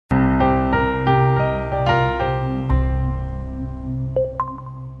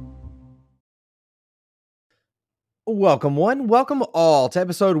Welcome welcome all to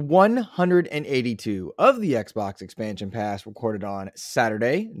episode 182 of the Xbox Expansion Pass, recorded on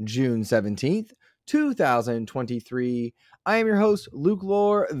Saturday, June 17th, 2023. I am your host,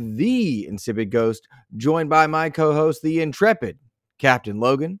 Lohr, the Insipid Ghost, joined by my co-host, the intrepid Captain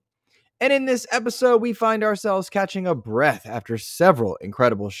Logun. And in this episode, we find ourselves catching a breath after several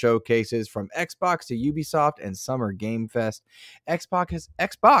incredible showcases from Xbox to Ubisoft and Summer Game Fest.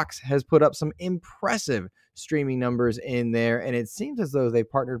 Xbox has put up some impressive streaming numbers in there, and it seems as though they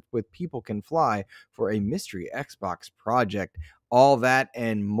partnered with People Can Fly for a mystery Xbox project. All that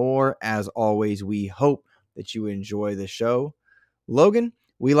and more. As always, we hope that you enjoy the show. Logan,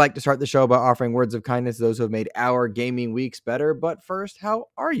 we like to start the show by offering words of kindness to those who have made our gaming weeks better. But first, how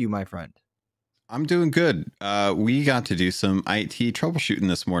are you, my friend? I'm doing good. We got to do some IT troubleshooting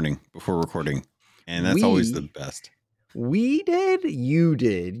this morning before recording, and that's always the best. We did? You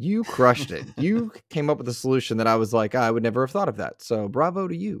did. You crushed it. You came up with a solution that I was like, I would never have thought of that. So bravo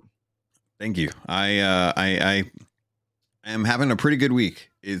to you. Thank you. I am having a pretty good week.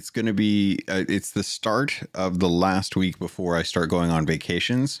 It's going to be, it's the start of the last week before I start going on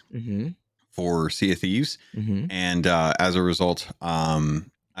vacations for Sea of Thieves. And as a result,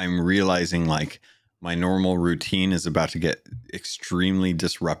 I'm realizing like my normal routine is about to get extremely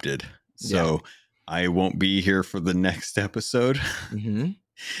disrupted. So I won't be here for the next episode,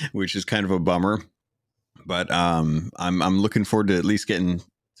 which is kind of a bummer. But I'm looking forward to at least getting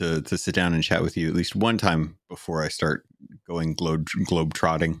to sit down and chat with you at least one time before I start going globe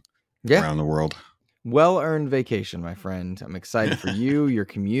trotting around the world. Well-earned vacation, my friend. I'm excited for you, your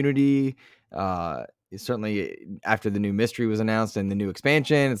community. Certainly after the new mystery was announced and the new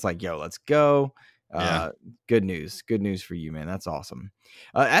expansion, it's like, yo, let's go. Good news for you, man. That's awesome.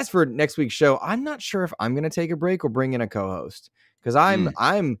 As for next week's show, I'm not sure if I'm going to take a break or bring in a co-host, because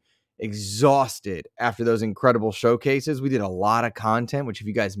I'm exhausted after those incredible showcases. We did a lot of content, which if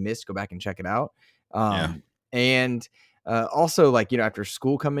you guys missed, go back and check it out. And also, like, after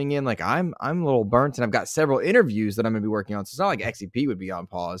school coming in, like I'm a little burnt, and I've got several interviews that I'm gonna be working on. So it's not like XCP would be on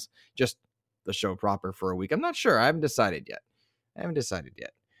pause, just the show proper for a week. I'm not sure. I haven't decided yet.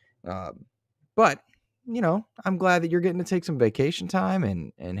 But I'm glad that you're getting to take some vacation time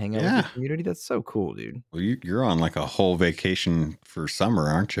and hang out with your community. That's so cool, dude. Well, you're on like a whole vacation for summer,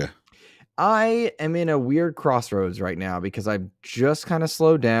 aren't you? I am in a weird crossroads right now because I've just kind of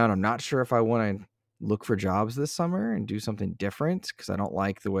slowed down. I'm not sure if I want to look for jobs this summer and do something different, because I don't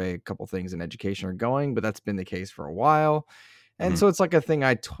like the way a couple things in education are going, but that's been the case for a while. And so it's like a thing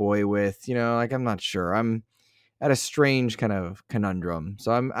I toy with, like I'm not sure. I'm at a strange kind of conundrum.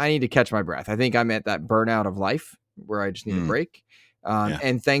 So I need to catch my breath. I think I'm at that burnout of life where I just need a break.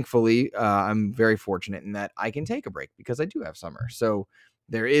 And thankfully, I'm very fortunate in that I can take a break because I do have summer. So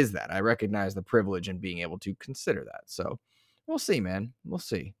there is that. I recognize the privilege in being able to consider that. So we'll see, man. We'll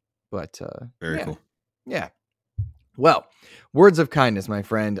see. But very cool. Yeah. Well, words of kindness, my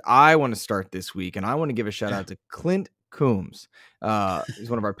friend. I want to start this week, and I want to give a shout out to Clint Coombs. He's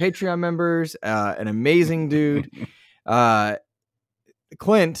one of our Patreon members, an amazing dude.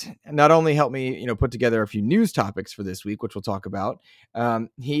 Clint not only helped me, put together a few news topics for this week, which we'll talk about.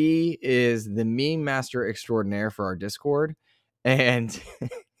 He is the meme master extraordinaire for our Discord, and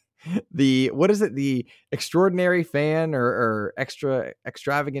the extraordinary fan or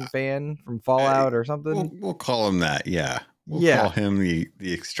extravagant fan from Fallout or something. We'll call him that. We'll call him the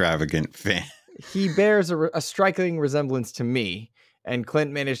extravagant fan. He bears a striking resemblance to me, and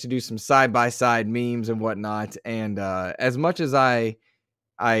Clint managed to do some side-by-side memes and whatnot. And as much as I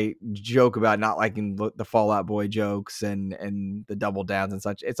joke about not liking the Fallout Boy jokes and the double downs and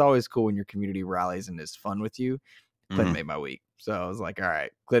such, it's always cool when your community rallies and is fun with you. Clint made my week. So I was like, all right,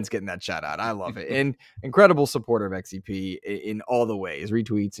 Clint's getting that shout out. I love it. And incredible supporter of XCP in all the ways,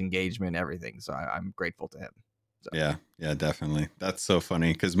 retweets, engagement, everything. So I'm grateful to him. So. Yeah, definitely. That's so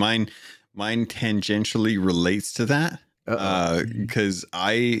funny because mine tangentially relates to that. Because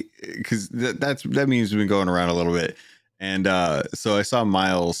that meme's been going around a little bit. And so I saw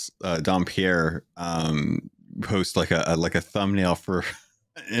Miles Dompierre post like a thumbnail for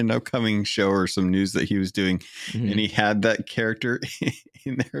an upcoming show or some news that he was doing, and he had that character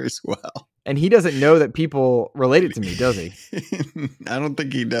in there as well. And he doesn't know that people relate it to me, does he? I don't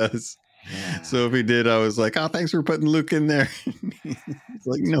think he does. Yeah. So if he did, I was like, oh, thanks for putting Luke in there. It's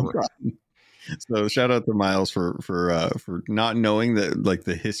like, no problem. So shout out to Miles for not knowing that, like,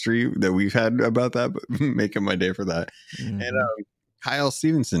 the history that we've had about that, but making my day for that. And Kyle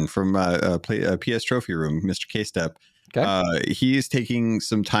Stevenson from PS Trophy Room, Mr. K-Step. Okay. He is taking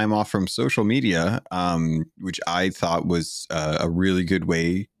some time off from social media, which I thought was a really good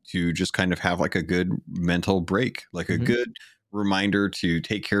way to just kind of have like a good mental break, like a good reminder to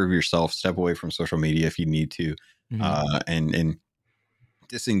take care of yourself, step away from social media if you need to, and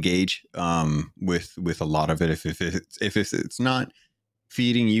disengage with a lot of it. If it's not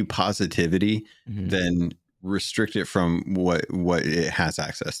feeding you positivity, then restrict it from what it has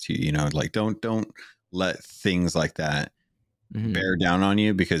access to. You know, like don't let things like that bear down on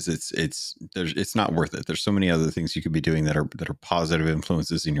you, because it's not worth it. There's so many other things you could be doing that are positive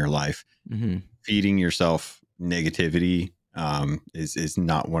influences in your life. Feeding yourself negativity is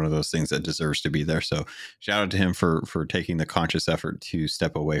not one of those things that deserves to be there. So shout out to him for taking the conscious effort to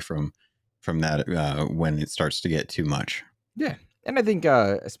step away from that when it starts to get too much. Yeah. And I think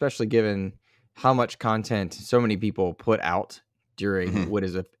especially given how much content so many people put out during what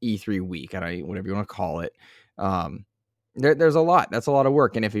is a E3 week, I don't know, whatever you want to call it, there's a lot. That's a lot of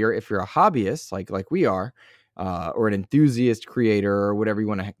work. And if you're a hobbyist like we are, or an enthusiast creator, or whatever you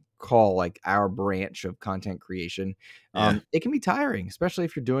want to call like our branch of content creation, it can be tiring, especially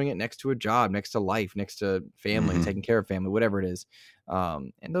if you're doing it next to a job, next to life, next to family, taking care of family, whatever it is.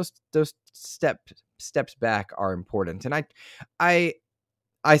 And those steps back are important. And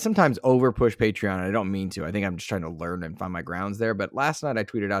I sometimes over push Patreon. I don't mean to. I think I'm just trying to learn and find my grounds there. But last night I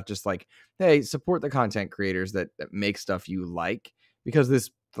tweeted out just like, hey, support the content creators that make stuff you like, because the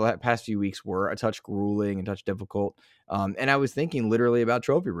past few weeks were a touch grueling and touch difficult. And I was thinking literally about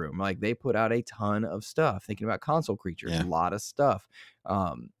Trophy Room. Like, they put out a ton of stuff, thinking about Console Creatures, a lot of stuff.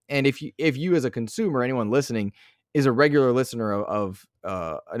 And if you as a consumer, anyone listening, is a regular listener of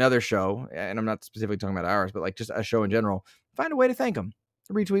another show, and I'm not specifically talking about ours, but like just a show in general, find a way to thank them.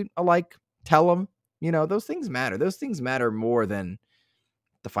 Retweet, a like, tell them, you know, those things matter. Those things matter more than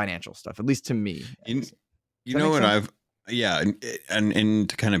the financial stuff, at least to me. You know what sense? And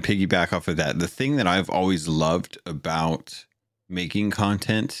to kind of piggyback off of that, the thing that I've always loved about making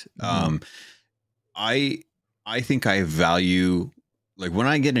content, I think I value, like, when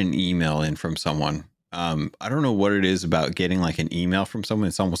I get an email in from someone, I don't know what it is about getting like an email from someone.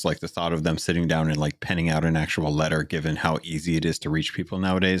 It's almost like the thought of them sitting down and like penning out an actual letter, given how easy it is to reach people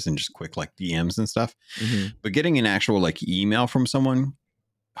nowadays and just quick like DMs and stuff. But getting an actual like email from someone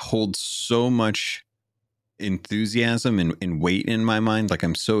holds so much enthusiasm and weight in my mind. Like,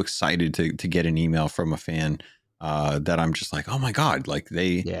 I'm so excited to get an email from a fan that I'm just like, oh my God, like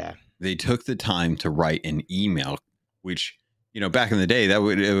they took the time to write an email, which, you know, back in the day, it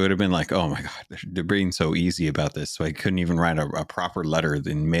would have been like, oh my God, they're being so easy about this. So I couldn't even write a proper letter,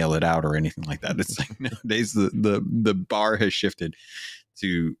 then mail it out or anything like that. It's like nowadays the bar has shifted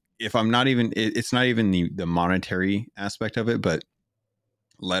to, if I'm not even, it's not even the monetary aspect of it, but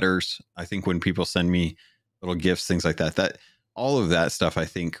letters. I think when people send me little gifts, things like that all of that stuff, I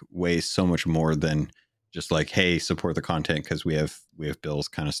think, weighs so much more than just like, hey, support the content because we have bills,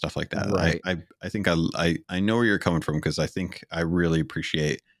 kind of stuff like that. Right. I think I know where you're coming from, because I think I really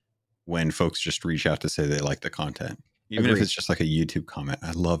appreciate when folks just reach out to say they like the content, even if it's just like a YouTube comment.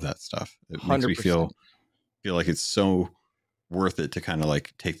 I love that stuff. It 100%. Makes me feel like it's so worth it to kind of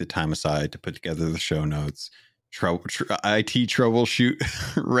like take the time aside to put together the show notes, IT troubleshoot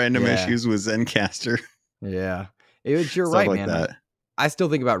random issues with Zencaster. Yeah, you're right, like man. That. I still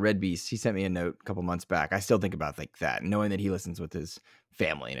think about Red Beast. He sent me a note a couple months back. I still think about like that, knowing that he listens with his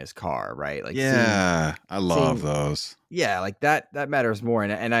family in his car, right? Like, I love those. Yeah, like that matters more.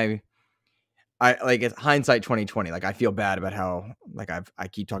 And I like, it's hindsight 2020. Like, I feel bad about how like I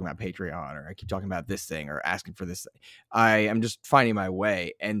keep talking about Patreon, or I keep talking about this thing, or asking for this. I am just finding my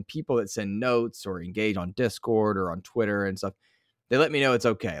way, and people that send notes or engage on Discord or on Twitter and stuff, they let me know it's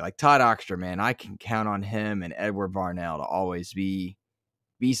okay. Like Todd Oxter, man, I can count on him and Edward Varnell to always be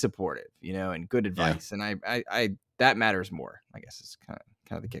supportive, you know, and good advice. And I that matters more, I guess, is kind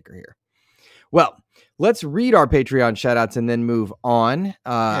of the kicker here. Well, let's read our Patreon shout outs and then move on.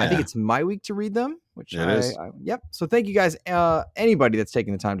 I think it's my week to read them, which yep. So thank you guys. Anybody that's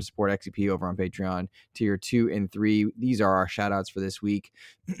taking the time to support XCP over on Patreon, tier 2 and 3. These are our shout outs for this week.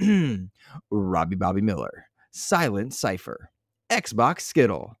 Robbie Bobby Miller, Silent Cypher, Xbox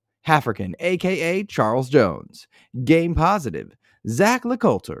Skittle, Hafrican, aka Charles Jones, Game Positive, Zach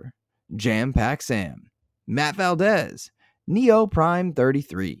LeCoulter, Jam Pack Sam, Matt Valdez, Neo Prime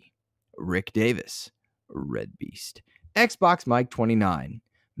 33, Rick Davis, Red Beast, Xbox Mike 29,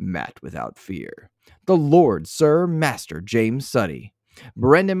 Matt Without Fear, the Lord Sir Master James Suddy,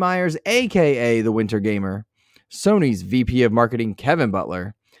 Brendan Myers, aka The Winter Gamer, Sony's VP of Marketing Kevin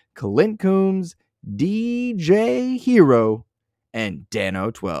Butler, Clint Coombs, DJ Hero, and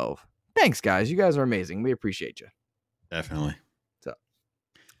Dano12. Thanks, guys. You guys are amazing. We appreciate you. Definitely. So,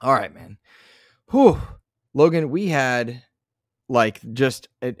 all right, man. Whew. Logan, we had like just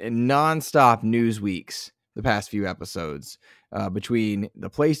a nonstop news weeks the past few episodes, between the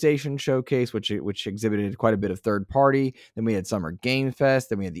PlayStation Showcase, which exhibited quite a bit of third party. Then we had Summer Game Fest.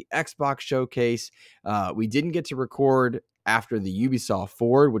 Then we had the Xbox Showcase. We didn't get to record after the Ubisoft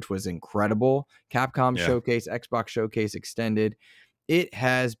Forward, which was incredible. Capcom Showcase, Xbox Showcase extended. It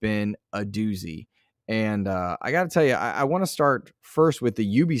has been a doozy. And I got to tell you, I want to start first with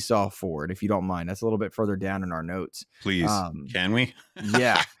the Ubisoft Forward, if you don't mind. That's a little bit further down in our notes. Please. Can we?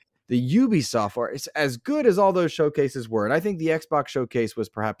 Yeah. The Ubisoft Forward, it's as good as all those showcases were. And I think the Xbox Showcase was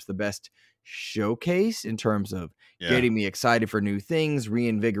perhaps the best showcase in terms of getting me excited for new things,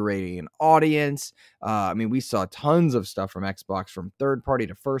 reinvigorating an audience. I mean, we saw tons of stuff from Xbox, from third party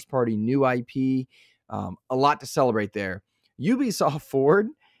to first party, new IP, a lot to celebrate there. Ubisoft Forward,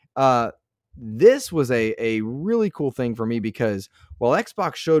 this was a really cool thing for me because while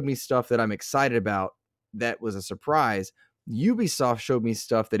Xbox showed me stuff that I'm excited about, that was a surprise, Ubisoft showed me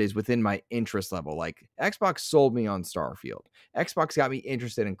stuff that is within my interest level. Like Xbox sold me on Starfield. Xbox got me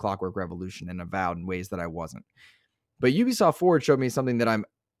interested in Clockwork Revolution and Avowed in ways that I wasn't. But Ubisoft Forward showed me something that I'm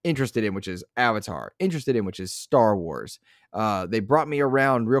interested in, which is Avatar, interested in, which is Star Wars. They brought me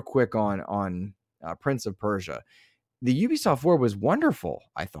around real quick on Prince of Persia. The Ubisoft Forward was wonderful,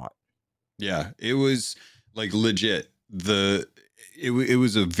 I thought. Yeah, it was like legit. It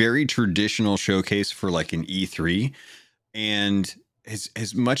was a very traditional showcase for like an E3. And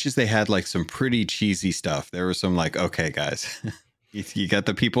as much as they had like some pretty cheesy stuff, there was some like, okay, guys, you got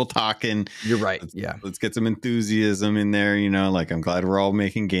the people talking. You're right. Let's get some enthusiasm in there. You know, like I'm glad we're all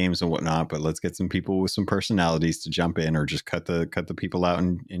making games and whatnot, but let's get some people with some personalities to jump in or just cut the people out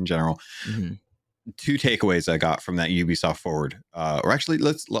in general. Mm-hmm. 2 takeaways I got from that Ubisoft Forward, or actually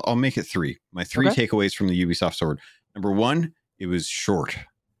I'll make it 3. My 3 takeaways from the Ubisoft Forward. Number 1, it was short.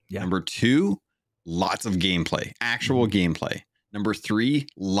 Yeah. Number 2, lots of gameplay, actual gameplay. Number 3,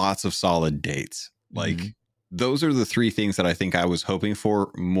 lots of solid dates. Like those are the 3 things that I think I was hoping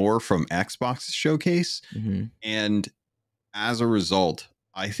for more from Xbox's showcase. And as a result,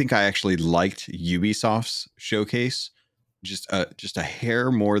 I think I actually liked Ubisoft's showcase just a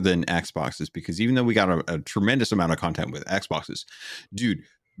hair more than Xbox's, because even though we got a tremendous amount of content with Xbox's, dude,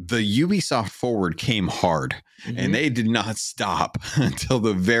 the Ubisoft Forward came hard and they did not stop until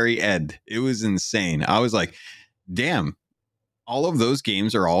the very end. It was insane. I was like, damn, all of those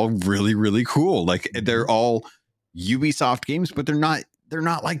games are all really, really cool. Like they're all Ubisoft games, but they're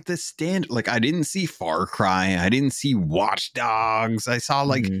not like the standard. Like I didn't see Far Cry. I didn't see Watch Dogs. I saw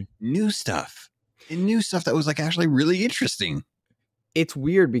like new stuff. And new stuff that was like actually really interesting. It's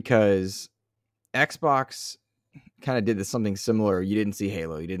weird because Xbox kind of did something similar. You didn't see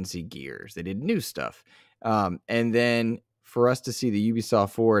Halo, you didn't see Gears. They did new stuff. And then for us to see the Ubisoft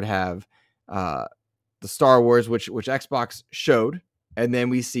Forward have the Star Wars, which Xbox showed, and then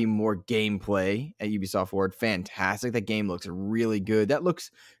we see more gameplay at Ubisoft Forward. Fantastic. That game looks really good. That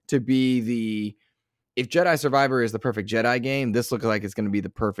looks to be if Jedi Survivor is the perfect Jedi game, this looks like it's going to be the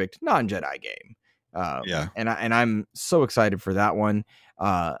perfect non-Jedi game. And I'm so excited for that one.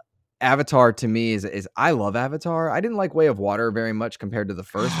 Avatar to me is I love Avatar. I didn't like Way of Water very much compared to the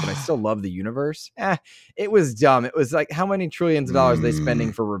first, but I still love the universe. It was dumb. It was like, how many trillions of dollars are they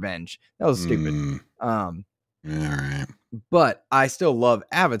spending for revenge? That was stupid. All right. But I still love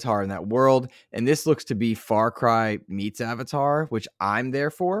Avatar in that world, and this looks to be Far Cry meets Avatar, which I'm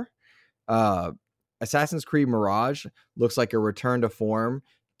there for. Assassin's Creed Mirage looks like a return to form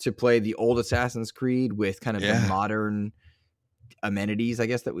to play the old Assassin's Creed with kind of the modern amenities, I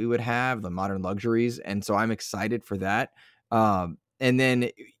guess, that we would have, the modern luxuries. And so I'm excited for that. And then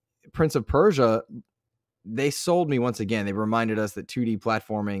Prince of Persia, they sold me once again. They reminded us that 2D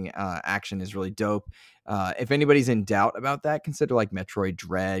platforming action is really dope. If anybody's in doubt about that, consider like Metroid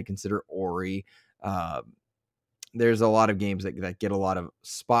Dread, consider Ori. There's a lot of games that get a lot of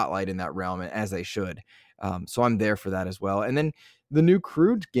spotlight in that realm, as they should. So I'm there for that as well. And then the new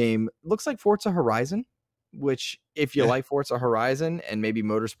Crew game looks like Forza Horizon, which if you like Forza Horizon and maybe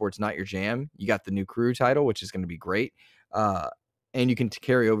motorsport's not your jam, you got the new Crew title, which is going to be great. And you can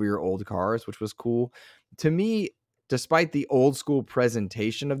carry over your old cars, which was cool. To me, despite the old school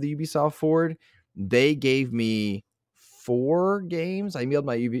presentation of the Ubisoft Forward, they gave me 4 games. I emailed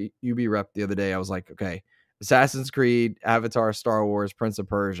my UB rep the other day. I was like, okay, Assassin's Creed, Avatar, Star Wars, Prince of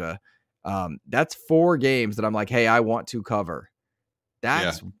Persia. That's 4 games that I'm like, hey, I want to cover.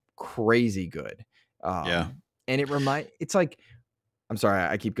 That's crazy good. And it's like, I'm sorry,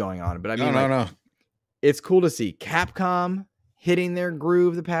 I keep going on, but I mean, no. It's cool to see Capcom hitting their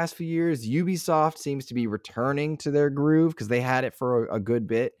groove the past few years. Ubisoft seems to be returning to their groove because they had it for a good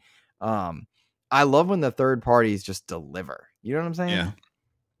bit. I love when the third parties just deliver. You know what I'm saying?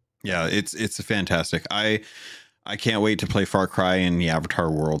 Yeah, it's fantastic. I can't wait to play Far Cry in the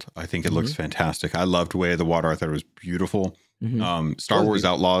Avatar world. I think it looks fantastic. I loved Way of the Water. I thought it was beautiful. Star Wars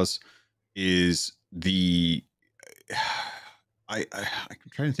Outlaws is the I'm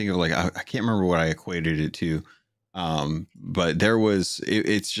trying to think of like I can't remember what I equated it to. But there was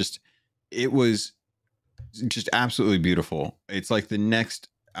it was just absolutely beautiful. It's like the next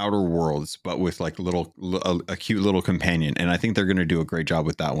Outer Worlds, but with like a cute little companion. And I think they're going to do a great job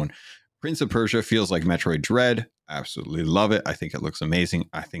with that one. Prince of Persia feels like Metroid Dread. Absolutely love it. I think it looks amazing.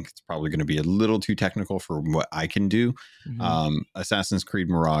 I think it's probably going to be a little too technical for what I can do. Assassin's Creed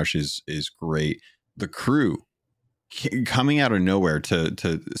Mirage is great. The Crew coming out of nowhere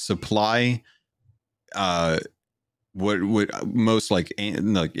to supply what would most like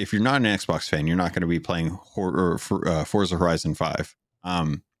if you're not an Xbox fan, you're not going to be playing Forza Horizon 5.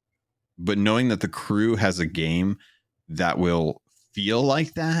 But knowing that The Crew has a game that will feel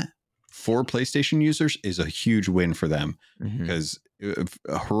like that for PlayStation users is a huge win for them, because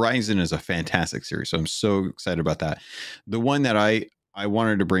Horizon is a fantastic series. So I'm so excited about that. The one that I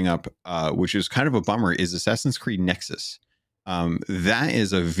wanted to bring up, which is kind of a bummer, is Assassin's Creed Nexus. That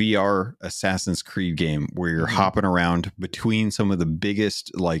is a VR Assassin's Creed game where you're hopping around between some of the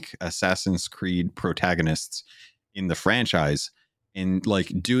biggest like Assassin's Creed protagonists in the franchise and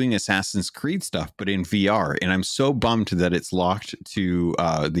like doing Assassin's Creed stuff, but in VR. And I'm so bummed that it's locked to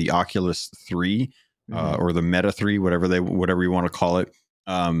the Oculus 3 or the Meta 3, whatever you want to call it.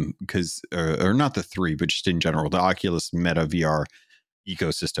 Because or not the 3, but just in general, the Oculus Meta VR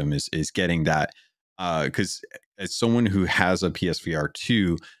ecosystem is getting that. Because as someone who has a PSVR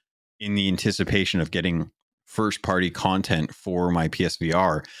 2, in the anticipation of getting first party content for my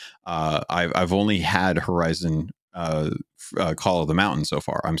PSVR, I've only had Horizon Call of the Mountain so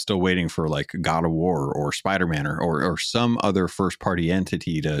far. I'm still waiting for like God of War or Spider-Man or some other first party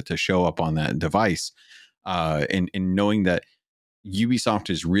entity to show up on that device. And knowing that Ubisoft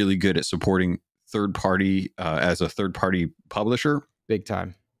is really good at supporting third party as a third party publisher, big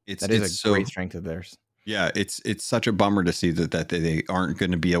time. That is a great strength of theirs. Yeah, it's such a bummer to see that they aren't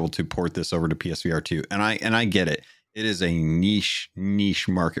going to be able to port this over to PSVR 2. And I get it. It is a niche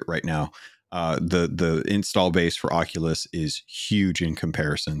market right now. The install base for Oculus is huge in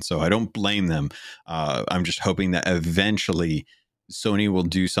comparison, so I don't blame them. I'm just hoping that eventually Sony will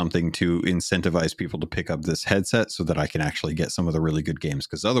do something to incentivize people to pick up this headset so that I can actually get some of the really good games,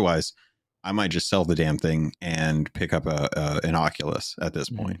 because otherwise I might just sell the damn thing and pick up an Oculus at this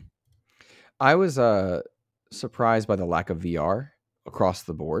point. I was surprised by the lack of VR across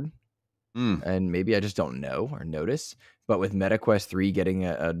the board. And maybe I just don't know or notice. But with MetaQuest 3 getting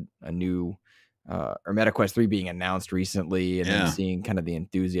a new, or MetaQuest 3 being announced recently, and then seeing kind of the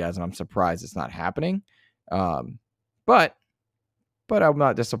enthusiasm, I'm surprised it's not happening. But I'm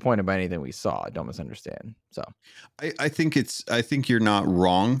not disappointed by anything we saw. I don't misunderstand. So I think you're not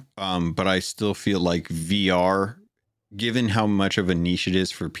wrong. But I still feel like VR, given how much of a niche it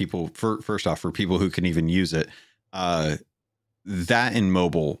is for people, first off, for people who can even use it, that and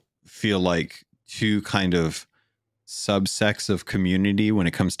mobile feel like two kind of subsects of community when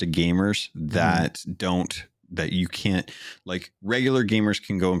it comes to gamers that you can't, like, regular gamers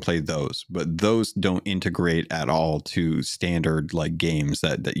can go and play those, but those don't integrate at all to standard like games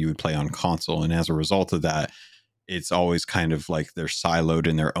that you would play on console. And as a result of that, it's always kind of like they're siloed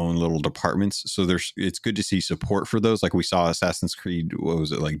in their own little departments. So it's good to see support for those. Like we saw Assassin's Creed, what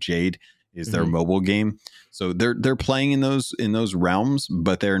was it, like Jade is their mobile game. So they're playing in those realms,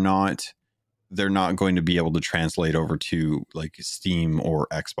 but they're not going to be able to translate over to like Steam or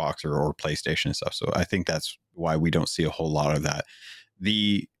Xbox or PlayStation and stuff. So I think that's why we don't see a whole lot of that.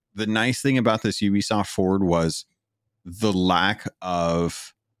 The nice thing about this Ubisoft Forward was the lack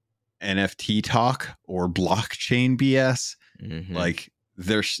of NFT talk or blockchain BS. Like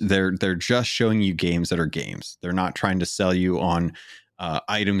they're just showing you games that are games. They're not trying to sell you on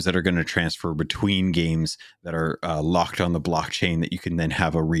items that are going to transfer between games that are locked on the blockchain that you can then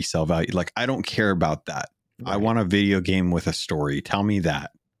have a resale value. Like, I don't care about that. Right. I want a video game with a story. Tell me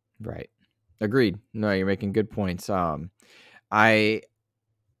that. Right. Agreed. No, you're making good points. I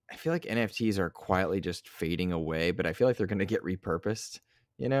feel like NFTs are quietly just fading away, but I feel like they're going to get repurposed,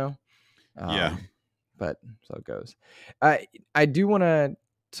 you know? Yeah. But so it goes. I do want to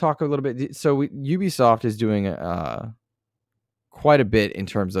talk a little bit. So Ubisoft is doing quite a bit in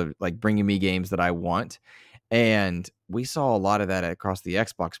terms of like bringing me games that I want. And we saw a lot of that across the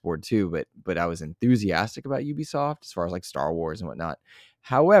Xbox board too, but I was enthusiastic about Ubisoft as far as like Star Wars and whatnot.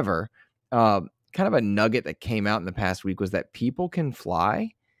 However, kind of a nugget that came out in the past week was that People Can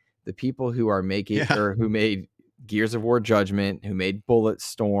Fly, the people who are making or who made Gears of War Judgment, who made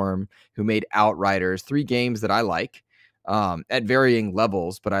Bulletstorm, who made Outriders, 3 games that I like at varying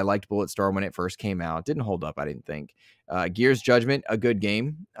levels, but I liked Bulletstorm when it first came out. Didn't hold up, I didn't think. Gears Judgment, a good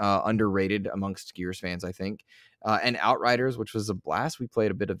game, underrated amongst Gears fans, I think. And Outriders, which was a blast. We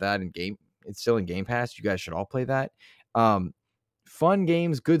played a bit of that in game. It's still in Game Pass. You guys should all play that. Fun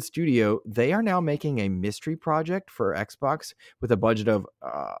games, good studio. They are now making a mystery project for Xbox with a budget of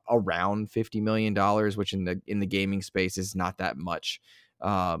around $50 million, which in the gaming space is not that much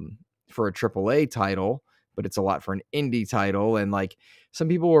for a AAA title, but it's a lot for an indie title. And like some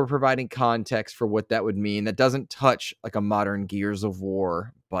people were providing context for what that would mean. That doesn't touch like a modern Gears of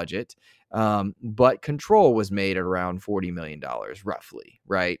War budget. But Control was made at around $40 million roughly,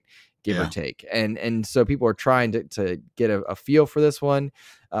 right? Give or take. And so people are trying to get a feel for this one.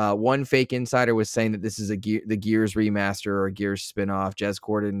 One fake insider was saying that this is the Gears remaster or Gears spinoff. Jez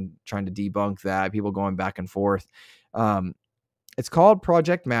Corden trying to debunk that. People going back and forth. It's called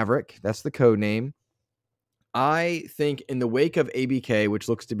Project Maverick. That's the code name. I think in the wake of ABK, which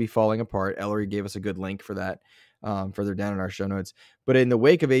looks to be falling apart, Ellery gave us a good link for that further down in our show notes. But in the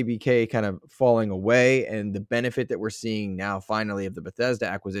wake of ABK kind of falling away and the benefit that we're seeing now finally of the Bethesda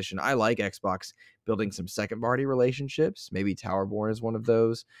acquisition, I like Xbox building some second-party relationships. Maybe Towerborn is one of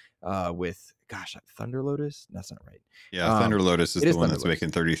those with, Thunder Lotus? That's not right. Yeah, Thunder Lotus is the one that's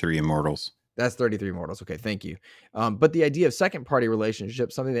making 33 Immortals. That's 33 Immortals. Okay, thank you. But the idea of second-party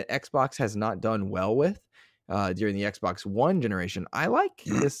relationships, something that Xbox has not done well with, during the Xbox One generation. I like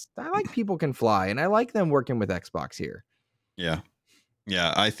this. I like People Can Fly, and I like them working with Xbox here. Yeah.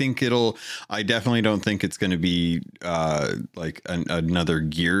 I think I definitely don't think it's going to be like another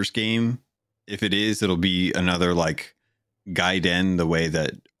Gears game. If it is, it'll be another like Gaiden, the way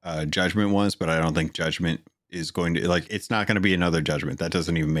that Judgment was, but I don't think Judgment is going to, like, it's not going to be another Judgment. That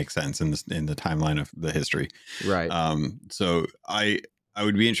doesn't even make sense in the timeline of the history. Right. So I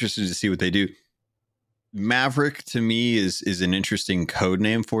would be interested to see what they do. Maverick to me is an interesting code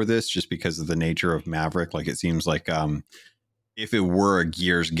name for this, just because of the nature of Maverick. Like, it seems like if it were a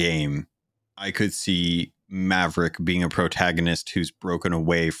Gears game, I could see Maverick being a protagonist who's broken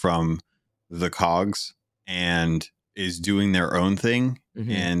away from the cogs and is doing their own thing.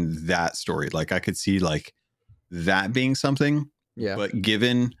 And that story, like, I could see like that being something. Yeah. But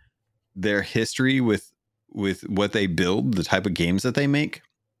given their history with what they build, the type of games that they make,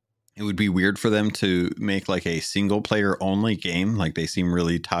 it would be weird for them to make like a single player only game. Like, they seem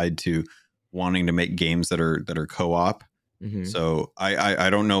really tied to wanting to make games that are co-op. So I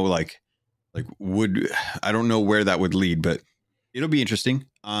don't know, I don't know where that would lead, but it'll be interesting.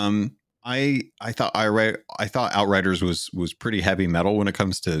 I thought Outriders was pretty heavy metal when it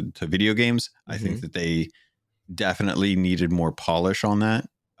comes to video games. I think that they definitely needed more polish on that.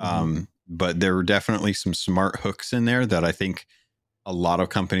 But there were definitely some smart hooks in there that I think a lot of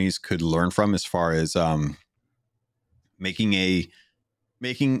companies could learn from, as far as making a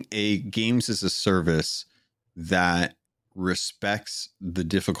games as a service that respects the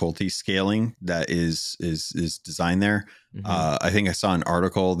difficulty scaling that is designed there. I think I saw an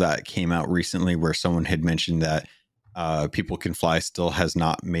article that came out recently where someone had mentioned that People Can Fly still has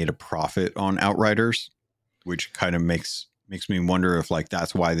not made a profit on Outriders, which kind of makes me wonder if like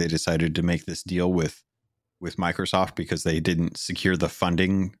that's why they decided to make this deal with Microsoft, because they didn't secure the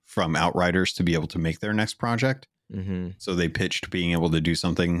funding from Outriders to be able to make their next project. So they pitched being able to do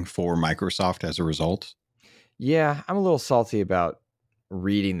something for Microsoft as a result. Yeah, I'm a little salty about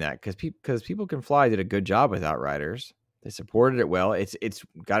reading that because People Can Fly did a good job with Outriders. They supported it well. It's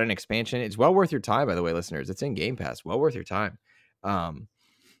got an expansion. It's well worth your time, by the way, listeners. It's in Game Pass. Well worth your time.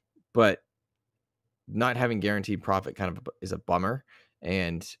 But not having guaranteed profit kind of is a bummer.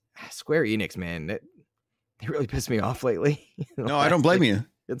 And Square Enix, man, they really pissed me off lately. No, I don't blame you.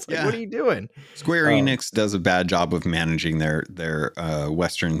 It's like, what are you doing? Square Enix does a bad job of managing their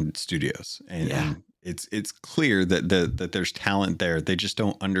Western studios, and it's clear that there's talent there. They just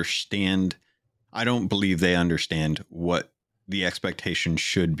don't understand. I don't believe they understand what the expectation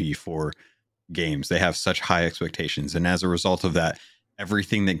should be for games. They have such high expectations, and as a result of that,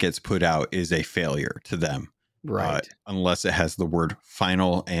 everything that gets put out is a failure to them, right? Unless it has the word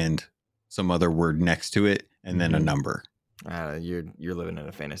final and some other word next to it, and then a number. You're living in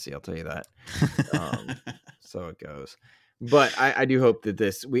a fantasy, I'll tell you that. So it goes. But I do hope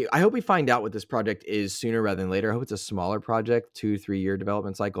that I hope we find out what this project is sooner rather than later. I hope it's a smaller project, 2-3 year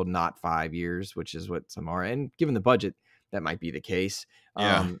development cycle, not 5 years, which is what some are. And given the budget, that might be the case.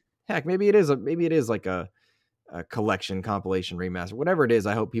 Heck, maybe it is like a collection, compilation, remaster, whatever it is.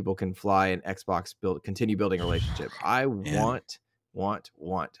 I hope People Can Fly and Xbox continue building a relationship. I want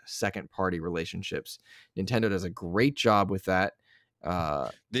second party relationships. Nintendo does a great job with that.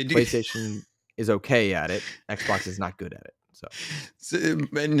 They do. PlayStation is okay at it. Xbox is not good at it. So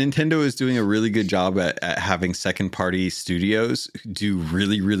Nintendo is doing a really good job at having second party studios do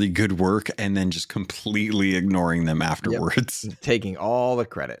really, really good work and then just completely ignoring them afterwards. Yep. Taking all the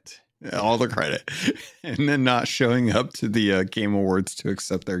credit. All the credit. And then not showing up to the Game Awards to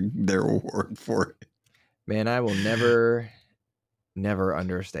accept their award for it. Man, I will never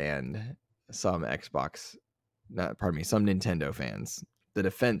understand some Nintendo fans, the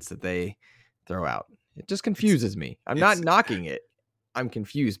defense that they throw out. It just confuses me. I'm not knocking it. I'm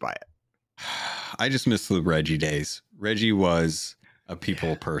confused by it. I just miss the Reggie days. Reggie was a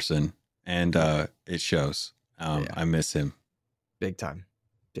people person, and it shows. I miss him. Big time.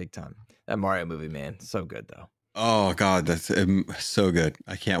 That Mario movie, man. So good, though. Oh, God. That's so good.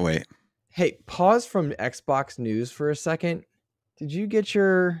 I can't wait. Hey, pause from Xbox news for a second. Did you get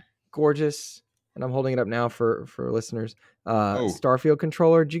your gorgeous, and I'm holding it up now for listeners, Starfield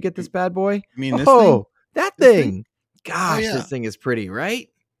controller? Did you get this bad boy? You mean this thing? That thing. Gosh, this thing is pretty, right?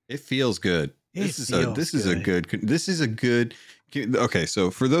 It feels good. This is a good. Okay,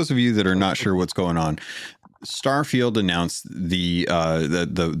 so for those of you that are not sure what's going on, Starfield announced the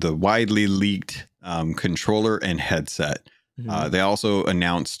widely leaked controller and headset. They also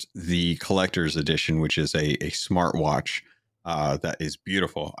announced the collector's edition, which is a smartwatch that is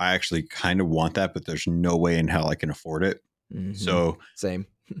beautiful. I actually kind of want that, but there's no way in hell I can afford it. So same.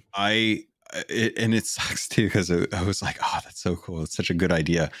 And it sucks too, because I was like, oh, that's so cool. It's such a good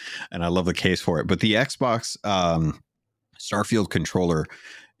idea. And I love the case for it. But the Xbox Starfield controller,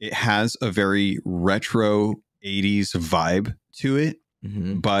 it has a very retro 80s vibe to it.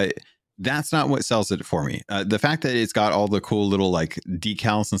 But that's not what sells it for me. The fact that it's got all the cool little like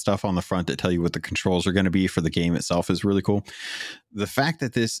decals and stuff on the front that tell you what the controls are going to be for the game itself is really cool. The fact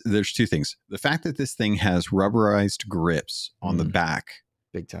that there's two things. The fact that this thing has rubberized grips on the back,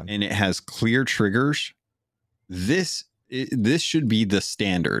 big time, and it has clear triggers. This should be the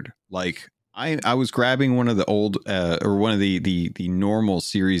standard. Like I was grabbing one of the old or one of the normal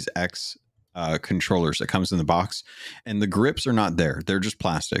Series X controllers that comes in the box, and the grips are not there. They're just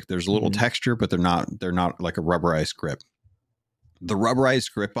plastic. There's a little texture, but they're not like a rubberized grip. The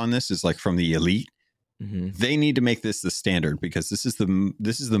rubberized grip on this is like from the Elite. They need to make this the standard, because this is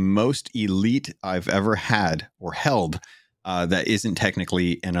the most Elite I've ever had or held that isn't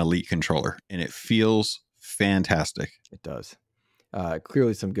technically an Elite controller, and it feels fantastic. It does.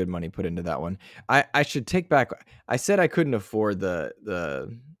 Clearly some good money put into that one. I should take back. I said I couldn't afford the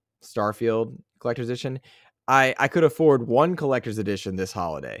Starfield collector's edition. I could afford one collector's edition this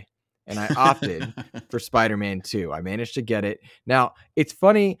holiday, and I opted for Spider-Man 2. I managed to get it. Now, it's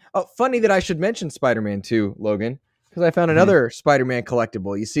funny that I should mention Spider-Man 2, Logan, because I found another Spider-Man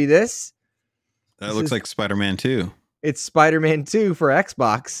collectible. You see this? That looks like Spider-Man 2. It's Spider-Man 2 for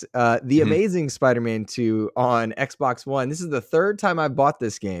Xbox. The Amazing Spider-Man 2 on Xbox One. This is the third time I bought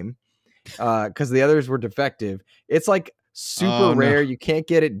this game because the others were defective. It's like super rare. You can't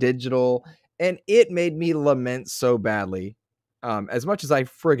get it digital. And it made me lament so badly. As much as I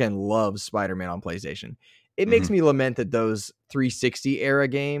friggin' love Spider-Man on PlayStation, it makes me lament that those 360 era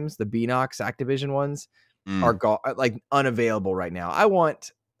games, the Beanox Activision ones, are like unavailable right now. I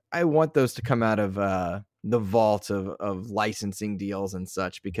want those to come out of the vault of licensing deals and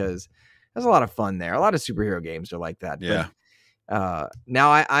such, because there's a lot of fun there. A lot of superhero games are like that. Yeah. But,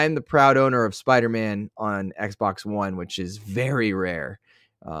 now I'm the proud owner of Spider-Man on Xbox One, which is very rare.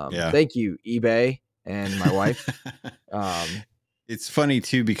 Thank you, eBay and my wife. It's funny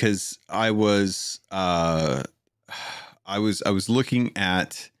too, because I was looking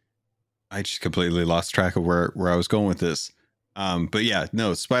at, I just completely lost track of where I was going with this. But yeah,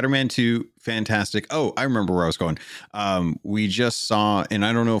 no, Spider-Man 2, fantastic. Oh, I remember where I was going. We just saw, and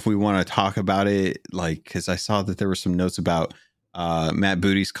I don't know if we want to talk about it, like, because I saw that there were some notes about Matt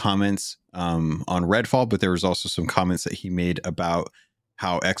Booty's comments on Redfall, but there was also some comments that he made about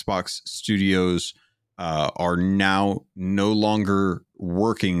how Xbox studios are now no longer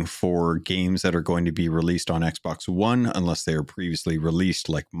working for games that are going to be released on Xbox One unless they were previously released,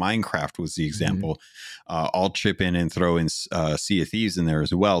 like Minecraft was the example. I'll chip in and throw in Sea of Thieves in there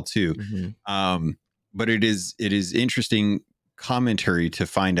as well too. But it is interesting commentary to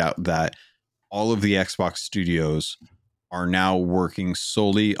find out that all of the Xbox studios are now working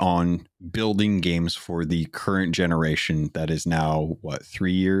solely on building games for the current generation that is now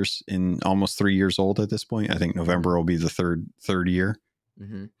almost 3 years old at this point. I think November will be the third year.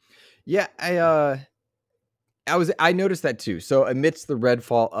 Yeah, I noticed that too. So amidst the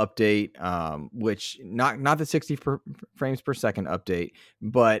Redfall update, which not the 60 frames per second update,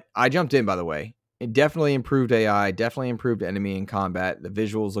 but I jumped in, by the way. It definitely improved AI, definitely improved enemy and combat. The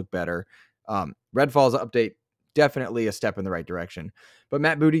visuals look better. Redfall's update, definitely a step in the right direction. But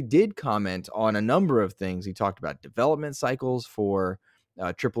Matt Booty did comment on a number of things. He talked about development cycles for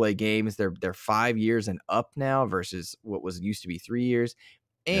AAA games. They're 5 years and up now versus what was used to be 3 years.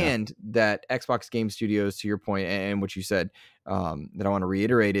 And that Xbox Game Studios, to your point, and what you said, that I want to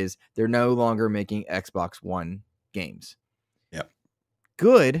reiterate is they're no longer making Xbox One games. Yep.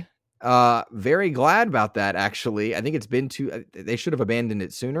 Good. Very glad about that, actually. I think it's been they should have abandoned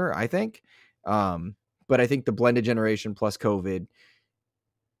it sooner, I think. But I think the blended generation plus COVID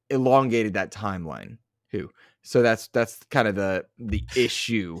elongated that timeline too. So that's kind of the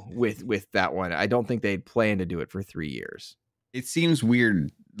issue with that one. I don't think they'd planned to do it for 3 years. It seems weird.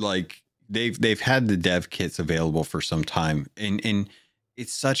 Like they've had the dev kits available for some time, and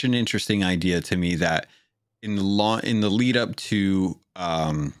it's such an interesting idea to me that in the lead up to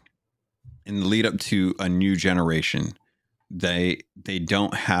a new generation, they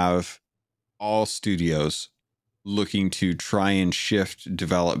don't have all studios looking to try and shift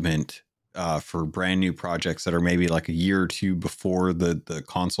development for brand new projects that are maybe like a year or two before the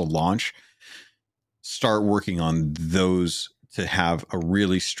console launch, start working on those to have a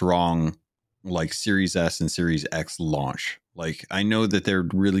really strong like Series S and Series X launch. Like I know that they're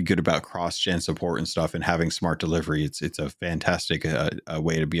really good about cross-gen support and stuff and having smart delivery. It's a fantastic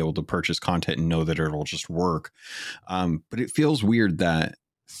way to be able to purchase content and know that it'll just work. But it feels weird that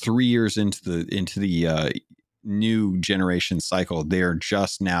 3 years into the new generation cycle, they're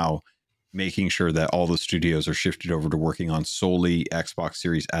just now making sure that all the studios are shifted over to working on solely Xbox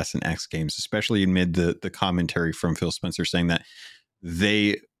Series S and X games, especially amid the commentary from Phil Spencer saying that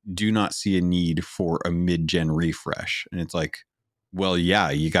they do not see a need for a mid-gen refresh. And it's like, well, yeah,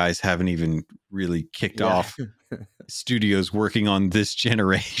 you guys haven't even really kicked off studios working on this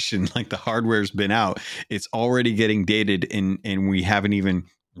generation. Like the hardware's been out, it's already getting dated, and we haven't even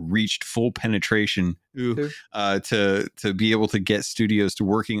reached full penetration to be able to get studios to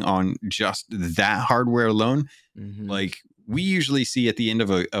working on just that hardware alone. Like we usually see at the end of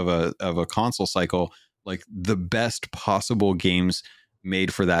a console cycle, like the best possible games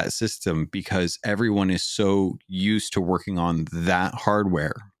made for that system, because everyone is so used to working on that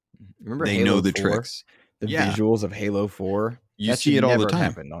hardware. Remember they Halo know the 4? tricks. The visuals of Halo 4. You see it all the time.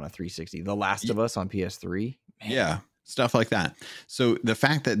 Happened on a 360. The Last of Us on PS3. Man. Yeah, stuff like that. So the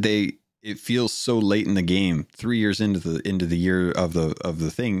fact that it feels so late in the game, 3 years into the year of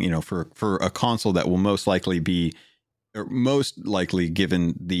the thing, you know, for a console that will most likely be, or most likely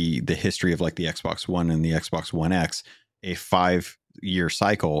given the history of like the Xbox One and the Xbox One X, a 5-year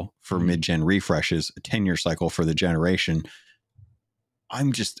cycle for mid-gen refreshes, a 10-year cycle for the generation.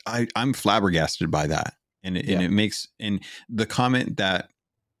 I'm flabbergasted by that. And it makes, and the comment that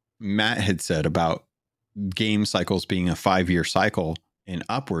Matt had said about game cycles being a 5-year cycle and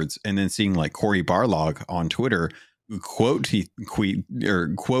upwards, and then seeing like Cory Barlog on Twitter quote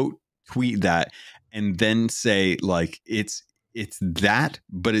tweet that, and then say like it's that,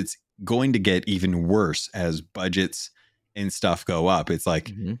 but it's going to get even worse as budgets and stuff go up. It's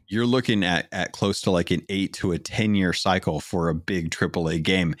like you're looking at close to like an 8 to a 10-year cycle for a big AAA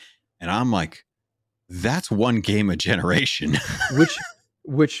game, and I'm like, that's one game a generation.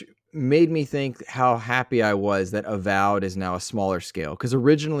 which made me think how happy I was that Avowed is now a smaller scale, because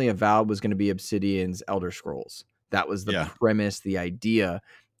originally Avowed was going to be Obsidian's Elder Scrolls. That was the premise, the idea.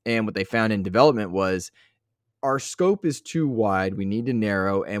 And what they found in development was our scope is too wide. We need to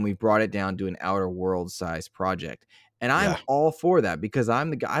narrow, and we've brought it down to an Outer Worlds size project. And I'm all for that, because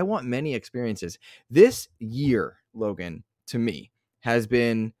I'm the guy. I want many experiences. This year, Logan, to me, has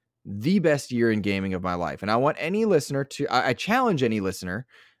been the best year in gaming of my life. And I want any listener I challenge any listener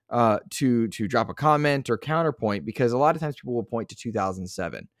to drop a comment or counterpoint, because a lot of times people will point to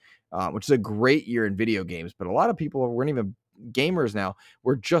 2007, which is a great year in video games. But a lot of people weren't even gamers now.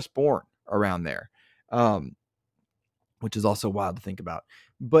 We're just born around there, which is also wild to think about.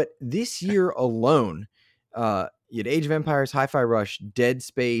 But this year alone, you had Age of Empires, Hi-Fi Rush, Dead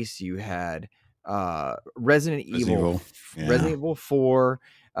Space. You had Resident Evil 4.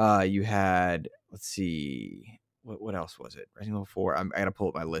 You had, let's see, what else was it? Resident Evil 4. I gotta pull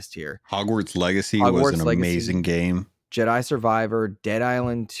up my list here. Hogwarts Legacy was an amazing game. Jedi Survivor, Dead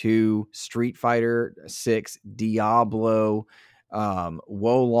Island 2, Street Fighter 6, Diablo,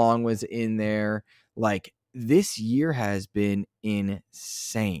 Wo Long was in there. Like, this year has been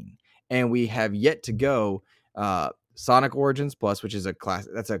insane, and we have yet to go Sonic Origins Plus, which is a class.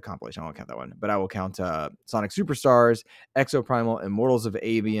 That's a compilation. I won't count that one, but I will count Sonic Superstars, Exoprimal, Immortals of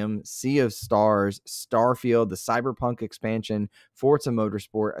Avium, Sea of Stars, Starfield, the Cyberpunk expansion, Forza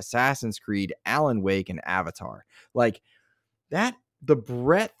Motorsport, Assassin's Creed, Alan Wake, and Avatar. Like that, the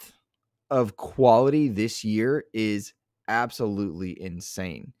breadth of quality this year is absolutely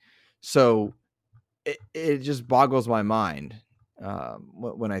insane. So it just boggles my mind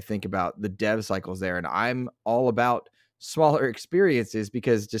when I think about the dev cycles there. And I'm all about smaller experiences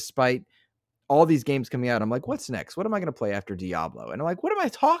because despite all these games coming out, I'm like, what's next? What am I going to play after Diablo? And I'm like, what am I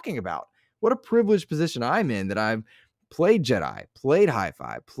talking about? What a privileged position I'm in that I've played Jedi, played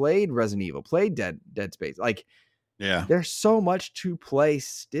Hi-Fi, played Resident Evil, played Dead Space. Like, Yeah. there's so much to play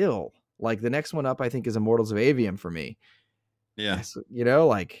still. Like the next one up, I think, is Immortals of Avium for me. Yeah. You know,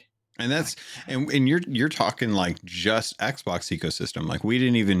 like, and that's and you're talking like just Xbox ecosystem. Like we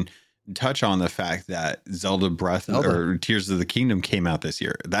didn't even touch on the fact that Zelda or Tears of the Kingdom came out this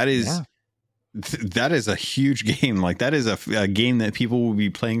year. That is that is a huge game. Like that is a game that people will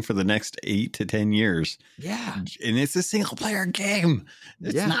be playing for the next 8 to 10 years. Yeah. And it's a single player game.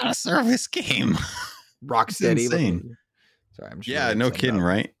 It's not a service game. Rocksteady. Sorry, I'm just really no kidding,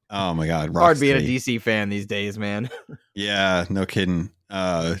 right? Oh my God. Hard being a DC fan these days, man. Yeah, no kidding.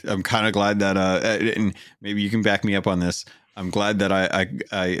 I'm kind of glad that and maybe you can back me up on this. I'm glad that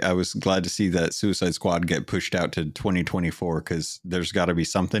I was glad to see that Suicide Squad get pushed out to 2024 because there's got to be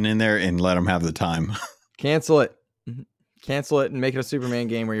something in there and let them have the time. Cancel it and make it a Superman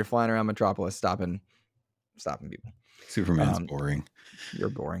game where you're flying around Metropolis stopping people. Superman's boring. You're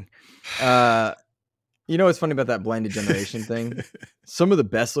boring. You know what's funny about that blended generation thing? Some of the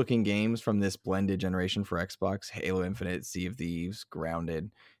best looking games from this blended generation for Xbox, Halo Infinite, Sea of Thieves, Grounded,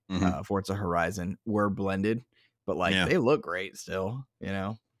 Forza Horizon, were blended, but like they look great still, you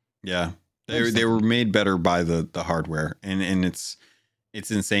know? Yeah. They were made better by the hardware. And it's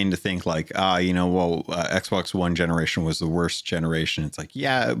insane to think like, Xbox One generation was the worst generation. It's like,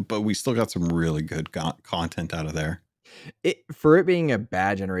 yeah, but we still got some really good content out of there. For it being a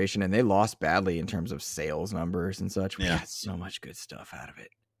bad generation, and they lost badly in terms of sales numbers and such, we got so much good stuff out of it,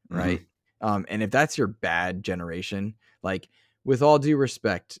 right? And if that's your bad generation, like with all due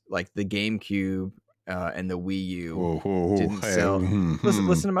respect, like the GameCube and the Wii U didn't sell.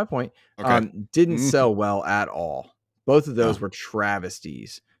 Listen to my point. Didn't sell well at all. Both of those were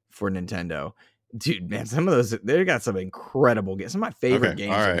travesties for Nintendo. Dude, man, some of those, they got some incredible games. Some of my favorite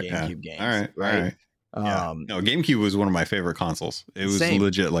games are GameCube games, right? No, GameCube was one of my favorite consoles. It was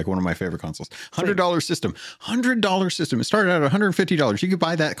legit like one of my favorite consoles. $100 system. $100 system. It started at $150. You could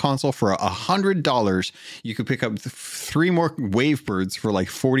buy that console for $100. You could pick up 3 more Wavebirds for like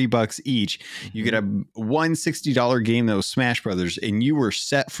 $40 each. You get a $160 game that was Smash Brothers, and you were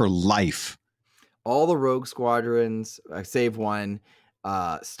set for life. All the Rogue Squadrons, save one.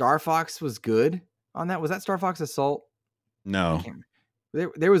 Star Fox was good on that. Was that Star Fox Assault? No.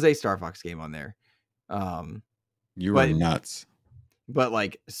 There was a Star Fox game on there. You were nuts. But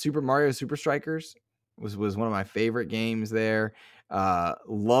like Super Mario Super Strikers was one of my favorite games there.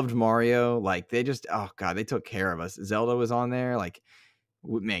 Loved Mario. Like they just, oh God, they took care of us. Zelda was on there. Like,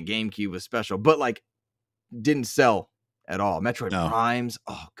 man, GameCube was special, but like didn't sell at all. Metroid Primes.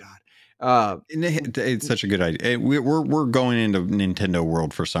 Oh God. It's such a good idea. We're going into Nintendo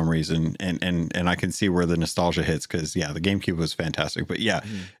world for some reason, and I can see where the nostalgia hits because the GameCube was fantastic, but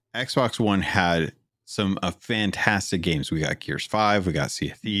Xbox One had some fantastic games. We got Gears 5, we got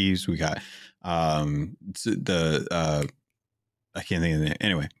Sea of Thieves, we got I can't think of it.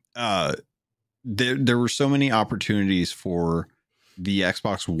 Anyway, there were so many opportunities for the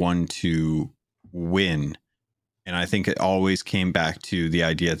Xbox One to win, and I think it always came back to the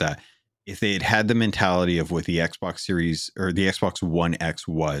idea that if they had the mentality of what the Xbox Series or the Xbox One X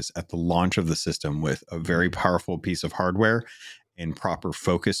was at the launch of the system with a very powerful piece of hardware and proper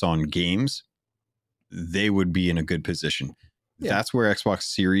focus on games, they would be in a good position. That's where Xbox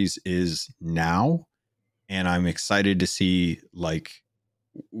Series is now. And I'm excited to see, like,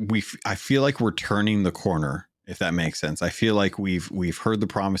 I feel like we're turning the corner, if that makes sense. I feel like we've heard the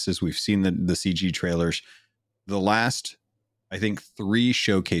promises. We've seen the CG trailers. The last, I think 3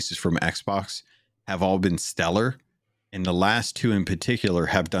 showcases from Xbox have all been stellar. And the last 2 in particular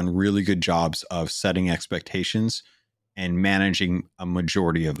have done really good jobs of setting expectations and managing a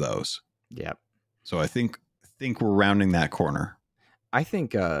majority of those. Yep. So I think we're rounding that corner. I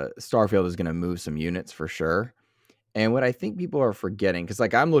think Starfield is going to move some units for sure. And what I think people are forgetting, because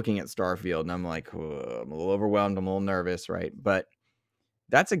like I'm looking at Starfield and I'm like, I'm a little overwhelmed, I'm a little nervous, right? But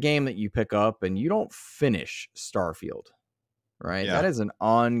that's a game that you pick up and you don't finish Starfield, right? That is an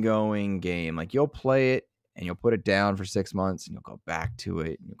ongoing game. Like you'll play it and you'll put it down for 6 months and you'll go back to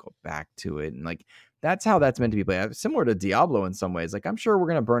it and you'll go back to it. And like, that's how that's meant to be played. Similar to Diablo in some ways. Like, I'm sure we're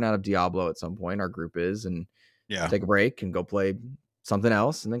going to burn out of Diablo at some point. Our group is, and take a break and go play something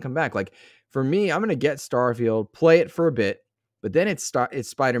else and then come back. Like, for me, I'm going to get Starfield, play it for a bit, but then it's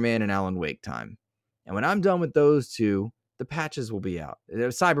Spider-Man and Alan Wake time. And when I'm done with those two, the patches will be out.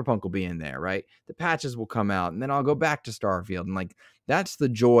 Cyberpunk will be in there, right? The patches will come out, and then I'll go back to Starfield. And like, that's the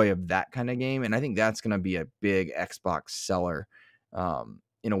joy of that kind of game. And I think that's going to be a big Xbox seller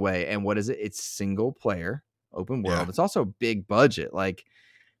in a way. And what is it? It's single player, open world. It's also big budget. Like,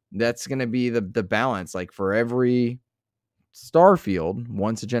 that's going to be the balance. Like, for every Starfield,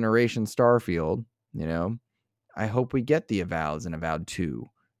 once a generation Starfield, you know, I hope we get the Avoweds and Avowed 2.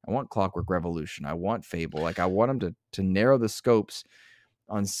 I want Clockwork Revolution. I want Fable. Like, I want them to narrow the scopes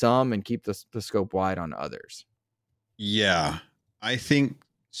on some and keep the scope wide on others. Yeah. I think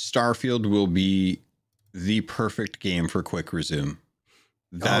Starfield will be the perfect game for quick resume.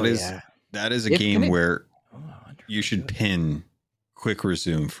 That is a game where you should pin quick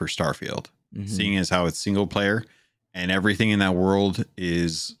resume for Starfield, seeing as how it's single player and everything in that world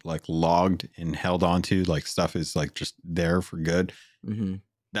is like logged and held onto, like stuff is like just there for good.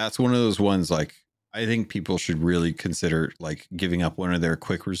 That's one of those ones, like, I think people should really consider like giving up one of their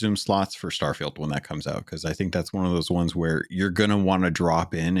quick resume slots for Starfield when that comes out. Cause I think that's one of those ones where you're going to want to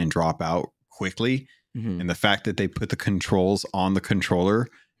drop in and drop out quickly. And the fact that they put the controls on the controller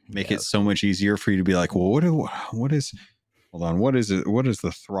make it so much easier for you to be like, well, what is it? What is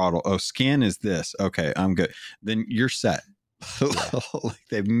the throttle? Oh, scan is this. Okay, I'm good. Then you're set. Like,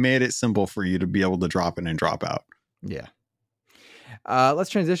 they've made it simple for you to be able to drop in and drop out. Yeah. Let's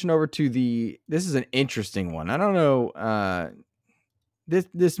transition over to this is an interesting one. I don't know.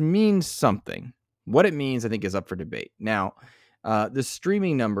 This means something. What it means, I think, is up for debate. Now, the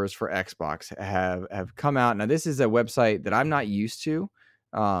streaming numbers for Xbox have come out. Now, this is a website that I'm not used to.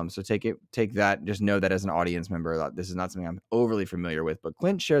 So take that. Just know that as an audience member, this is not something I'm overly familiar with. But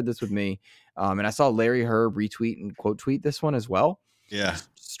Clint shared this with me, and I saw Larry Herb retweet and quote tweet this one as well. Yeah.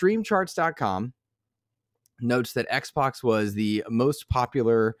 Streamcharts.com notes that Xbox was the most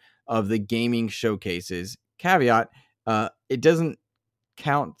popular of the gaming showcases. Caveat: it doesn't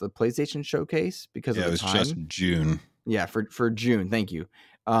count the PlayStation showcase because of the time. It was just June. Yeah, for June. Thank you.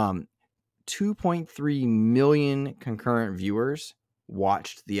 2.3 million concurrent viewers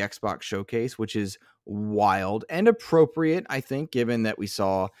watched the Xbox showcase, which is wild and appropriate, I think, given that we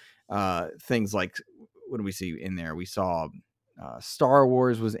saw things like, what do we see in there? We saw Star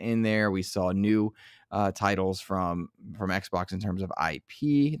Wars was in there. We saw new titles from Xbox in terms of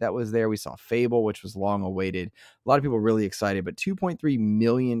IP that was there. We saw Fable, which was long awaited. A lot of people really excited, but 2.3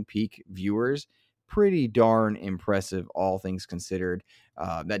 million peak viewers, pretty darn impressive, all things considered.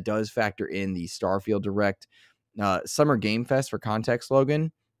 That does factor in the Starfield Direct. Summer Game Fest, for context,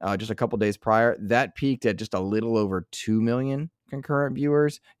 Logan, just a couple days prior, that peaked at just a little over 2 million concurrent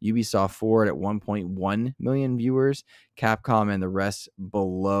viewers. Ubisoft Forward at 1.1 million viewers. Capcom and the rest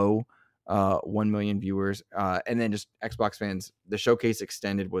below 1 million viewers. And then just Xbox fans, the showcase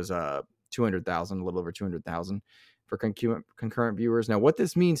extended was 200,000, a little over 200,000 for concurrent viewers. Now, what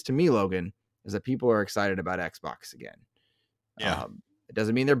this means to me, Logan, is that people are excited about Xbox again. Yeah. It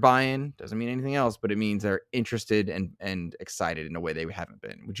doesn't mean they're buying, doesn't mean anything else, but it means they're interested and excited in a way they haven't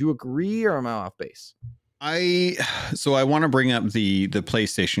been. Would you agree, or am I off base? So I want to bring up the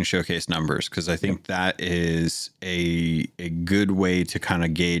PlayStation Showcase numbers, because I think that is a good way to kind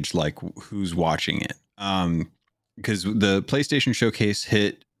of gauge like who's watching it. Because the PlayStation Showcase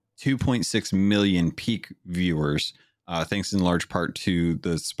hit 2.6 million peak viewers, thanks in large part to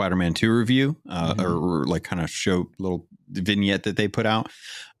the Spider-Man 2 review, or like kind of show little vignette that they put out.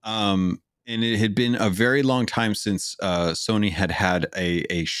 And it had been a very long time since Sony had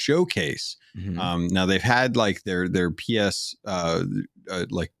a showcase. Now they've had like their PS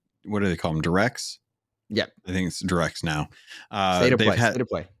like, what do they call them, directs? Yeah, I think it's directs now. State of play.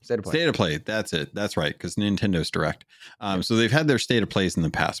 That's it. That's right, because Nintendo's direct. So they've had their state of plays in the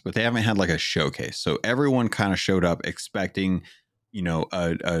past, but they haven't had like a showcase. So everyone kind of showed up expecting, you know,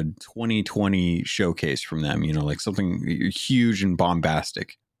 a 2020 showcase from them, you know, like something huge and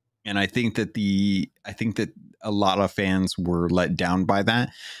bombastic. And I think that a lot of fans were let down by that.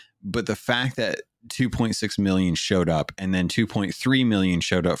 But the fact that 2.6 million showed up and then 2.3 million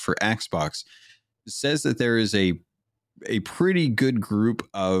showed up for Xbox says that there is a pretty good group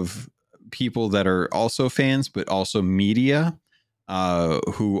of people that are also fans, but also media,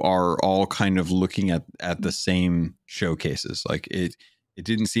 who are all kind of looking at the same showcases. Like it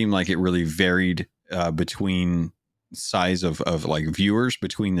didn't seem like it really varied between size of like viewers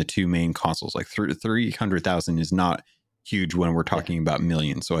between the two main consoles. Like 300,000 is not huge when we're talking about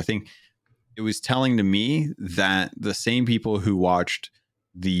millions. So I think it was telling to me that the same people who watched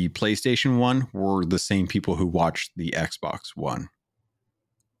the PlayStation One were the same people who watched the Xbox One.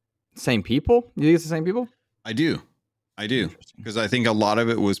 Same people? You think it's the same people? I do. Because I think a lot of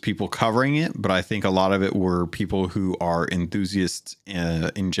it was people covering it, but I think a lot of it were people who are enthusiasts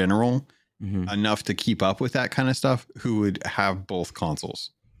in general enough to keep up with that kind of stuff who would have both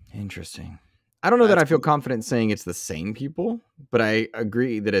consoles. Interesting. I don't know that I feel confident saying it's the same people, but I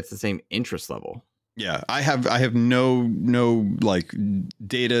agree that it's the same interest level. Yeah, I have no like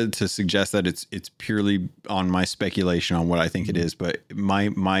data to suggest that it's purely on my speculation on what I think it is, but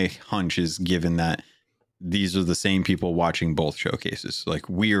my hunch is given that these are the same people watching both showcases. Like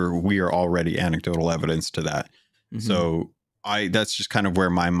we are already anecdotal evidence to that. So that's just kind of where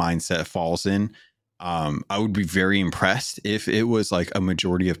my mindset falls in. I would be very impressed if it was like a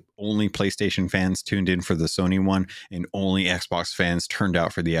majority of only PlayStation fans tuned in for the Sony one and only Xbox fans turned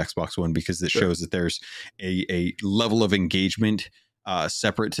out for the Xbox one, because it shows that there's a level of engagement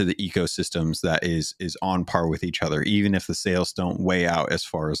separate to the ecosystems that is on par with each other. Even if the sales don't weigh out as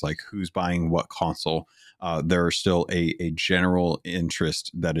far as like who's buying what console, there are still a general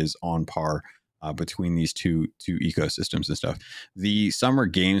interest that is on par between these two ecosystems and stuff. The Summer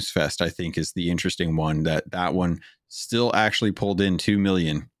Games Fest, I think, is the interesting one. That one still actually pulled in 2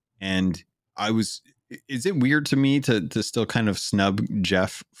 million. And is it weird to me to still kind of snub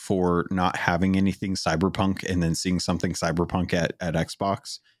Jeff for not having anything Cyberpunk and then seeing something Cyberpunk at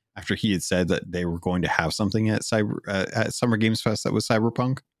Xbox after he had said that they were going to have something at Summer Games Fest that was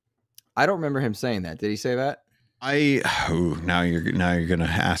Cyberpunk? I don't remember him saying that. Did he say that? Now you're gonna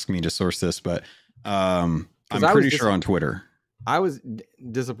ask me to source this, but I'm pretty sure on Twitter. I was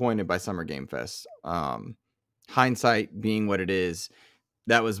disappointed by Summer Game Fest. Hindsight being what it is,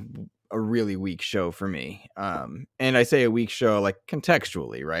 that was a really weak show for me. And I say a weak show like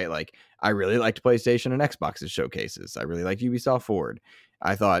contextually, right? Like I really liked PlayStation and Xbox's showcases. I really liked Ubisoft Forward.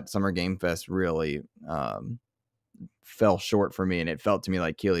 I thought Summer Game Fest really fell short for me, and it felt to me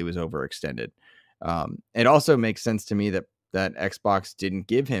like Keeley was overextended. It also makes sense to me that Xbox didn't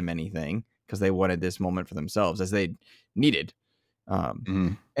give him anything because they wanted this moment for themselves, as they needed.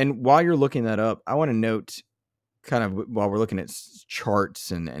 And while you're looking that up, I want to note, kind of while we're looking at charts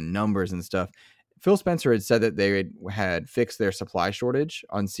and numbers and stuff, Phil Spencer had said that they had fixed their supply shortage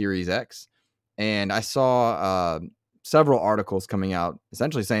on Series X. And I saw several articles coming out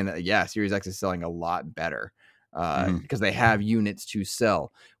essentially saying that, yeah, Series X is selling a lot better. Because they have units to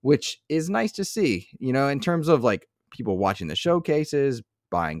sell, which is nice to see, in terms of like people watching the showcases,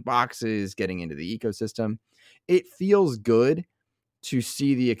 buying boxes, getting into the ecosystem. It feels good to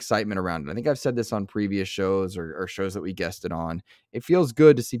see the excitement around it. I think I've said this on previous shows or shows that we guested on. It feels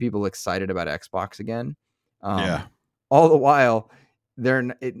good to see people excited about Xbox again. All the while,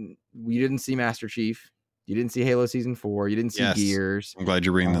 we didn't see Master Chief. You didn't see Halo Season 4. You didn't see Gears. I'm glad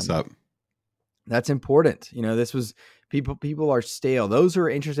you're bringing this up. That's important. This was people are stale. Those who are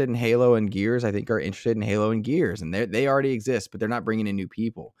interested in Halo and Gears, I think, are interested in Halo and Gears, and they already exist, but they're not bringing in new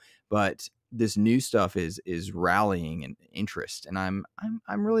people. But this new stuff is rallying and interest, and I'm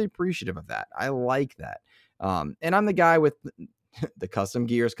really appreciative of that. I like that. And I'm the guy with the custom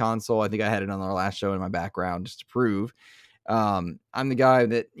Gears console. I think I had it on our last show in my background just to prove. I'm the guy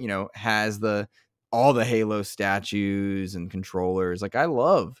that has all the Halo statues and controllers. Like I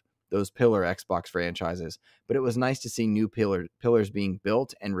love those pillar Xbox franchises, but it was nice to see new pillars being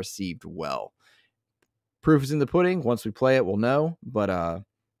built and received well. Proof is in the pudding. Once we play it, we'll know. But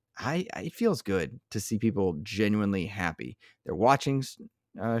it feels good to see people genuinely happy. They're watching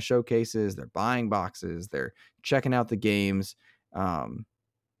showcases, they're buying boxes, they're checking out the games. That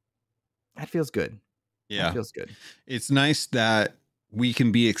feels good. Yeah, that feels good. It's nice that we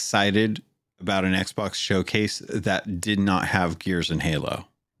can be excited about an Xbox showcase that did not have Gears and Halo.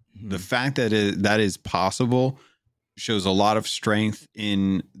 The fact that that is possible shows a lot of strength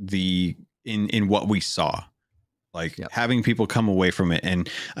in what we saw. Like having people come away from it. And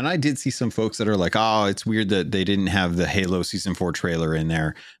I did see some folks that are like, oh, it's weird that they didn't have the Halo Season 4 trailer in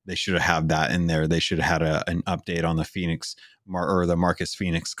there. They should have had that in there. They should have had an update on the Phoenix or the Marcus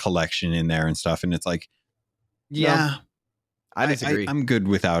Phoenix collection in there and stuff. And it's like, yeah, I disagree. I'm good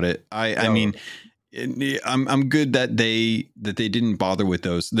without it. I mean, I'm good that they didn't bother with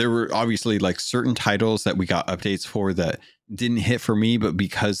those. There were obviously like certain titles that we got updates for that didn't hit for me, but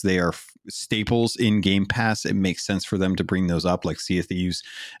because they are staples in Game Pass, it makes sense for them to bring those up, like Sea of Thieves,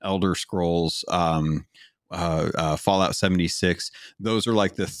 Elder Scrolls, Fallout 76. Those are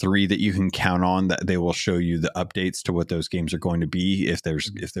like the 3 that you can count on that they will show you the updates to what those games are going to be if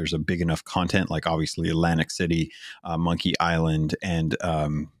there's a big enough content, like obviously Atlantic City, Monkey Island, and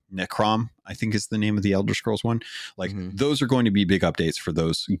Necrom, I think is the name of the Elder Scrolls one. Like those are going to be big updates for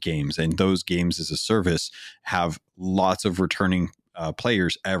those games, and those games as a service have lots of returning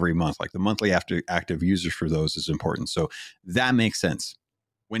players every month. Like the monthly active users for those is important. So that makes sense.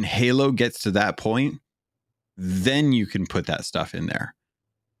 When Halo gets to that point, then you can put that stuff in there.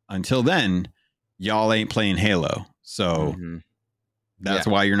 Until then, y'all ain't playing Halo. So that's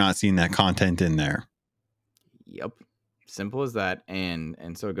why you're not seeing that content in there. Yep. Simple as that.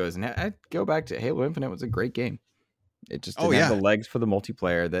 And so it goes. And I go back to Halo Infinite was a great game. It just didn't have the legs for the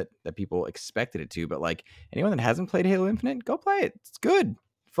multiplayer that people expected it to. But like anyone that hasn't played Halo Infinite, go play it. It's good.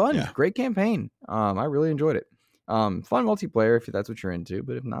 Fun. Great campaign. I really enjoyed it. Fun multiplayer if that's what you're into.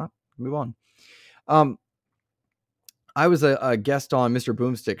 But if not, move on. I was a guest on Mr.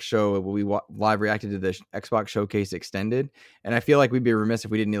 Boomstick's show where we live reacted to the Xbox Showcase Extended, and I feel like we'd be remiss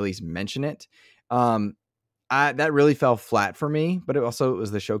if we didn't at least mention it. That really fell flat for me, but it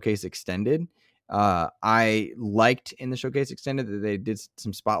was the Showcase Extended. I liked in the Showcase Extended that they did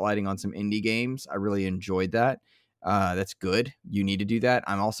some spotlighting on some indie games. I really enjoyed that. That's good. You need to do that.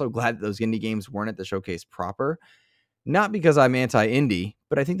 I'm also glad that those indie games weren't at the Showcase proper. Not because I'm anti-indie,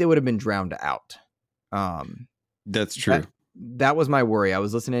 but I think they would have been drowned out. That's true. That was my worry. I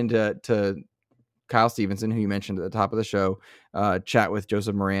was listening to Kyle Stevenson, who you mentioned at the top of the show, chat with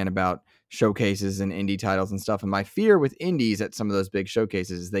Joseph Moran about showcases and indie titles and stuff. And my fear with indies at some of those big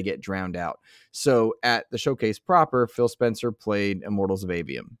showcases is they get drowned out. So at the showcase proper, Phil Spencer played Immortals of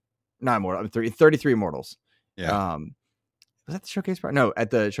Avium. Not Immortal, 33 Immortals. Yeah. Was that the showcase proper? No, at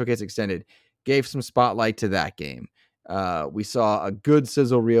the Showcase Extended. Gave some spotlight to that game. We saw a good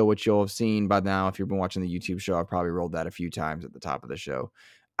sizzle reel, which you'll have seen by now. If you've been watching the YouTube show, I've probably rolled that a few times at the top of the show.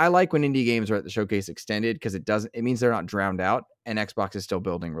 I like when indie games are at the Showcase Extended because it means they're not drowned out and Xbox is still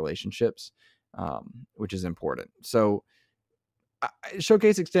building relationships, which is important. So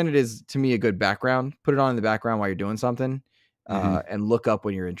Showcase Extended is to me a good background. Put it on in the background while you're doing something, and look up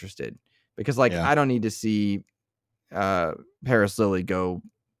when you're interested, because I don't need to see Paris Lily go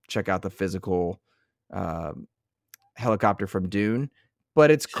check out the physical helicopter from Dune,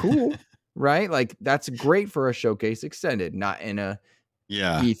 but it's cool, right? Like that's great for a Showcase Extended, not in a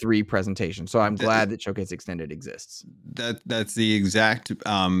E3 presentation. So I'm glad that Showcase Extended exists. That's the exact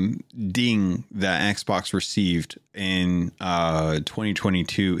ding that Xbox received in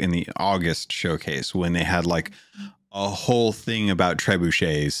 2022 in the August showcase when they had like a whole thing about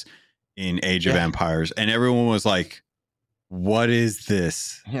trebuchets in Age of Empires, and everyone was like, what is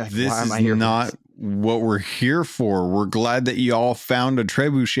this? This is not what we're here for. We're glad that you all found a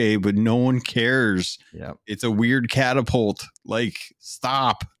trebuchet, but no one cares. It's a weird catapult. Like,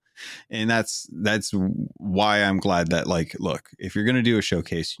 stop. And that's why I'm glad that, like, look, if you're going to do a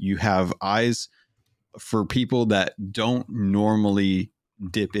showcase, you have eyes for people that don't normally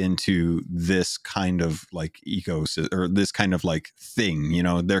dip into this kind of like ecosystem or this kind of like thing. You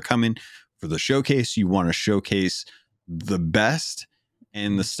know, they're coming for the showcase. You want to showcase the best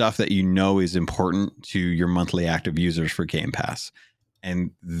and the stuff that you know is important to your monthly active users for Game Pass.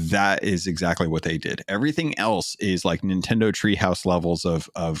 And that is exactly what they did. Everything else is like Nintendo Treehouse levels of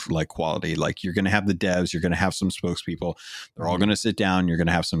like quality. Like you're going to have the devs, you're going to have some spokespeople. They're all going to sit down. You're going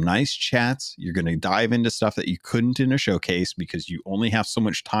to have some nice chats. You're going to dive into stuff that you couldn't in a showcase because you only have so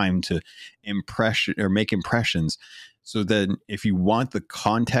much time to impression or make impressions. So then if you want the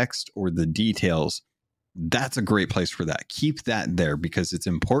context or the details, that's a great place for that. Keep that there because it's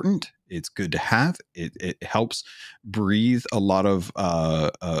important. It's good to have. It helps breathe a lot of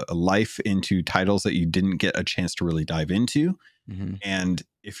life into titles that you didn't get a chance to really dive into. And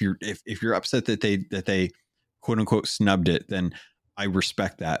if you're upset that they quote unquote snubbed it, then I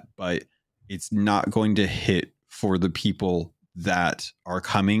respect that. But it's not going to hit for the people that are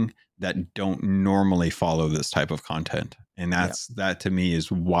coming that don't normally follow this type of content. And that to me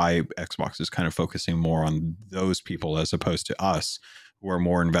is why Xbox is kind of focusing more on those people as opposed to us who are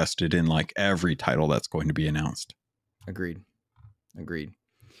more invested in like every title that's going to be announced. Agreed.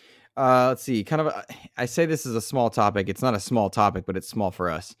 Let's see. I say this is a small topic. It's not a small topic, but it's small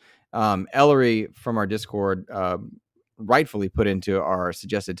for us. Ellery from our Discord rightfully put into our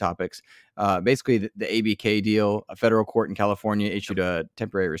suggested topics. Basically, the ABK deal, a federal court in California issued a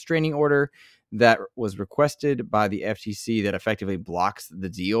temporary restraining order that was requested by the FTC that effectively blocks the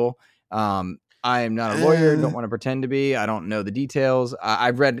deal. I am not a lawyer. Don't want to pretend to be. I don't know the details.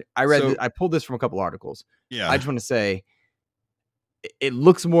 I pulled this from a couple articles. I just want to say it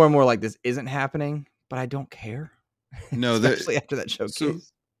looks more and more like this isn't happening, but I don't care. No, especially after that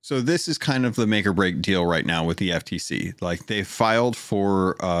showcase. So this is kind of the make or break deal right now with the FTC. Like they filed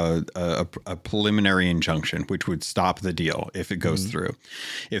for a preliminary injunction, which would stop the deal if it goes through.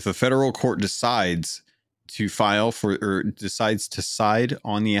 If a federal court decides to file for or decides to side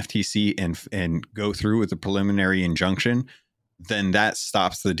on the FTC and go through with the preliminary injunction, then that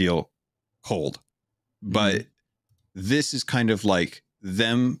stops the deal cold. But this is kind of like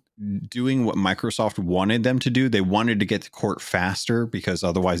them doing what Microsoft wanted them to do. They wanted to get to court faster because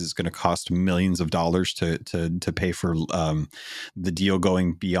otherwise it's going to cost millions of dollars to pay for the deal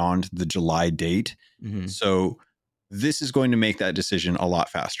going beyond the July date. So this is going to make that decision a lot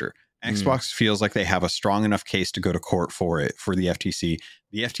faster. Xbox feels like they have a strong enough case to go to court for it, for the FTC.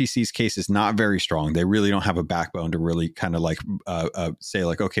 The FTC's case is not very strong. They really don't have a backbone to really kind of like say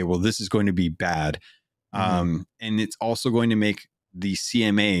like, okay, well, this is going to be bad. And it's also going to make the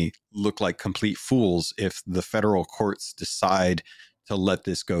CMA look like complete fools if the federal courts decide to let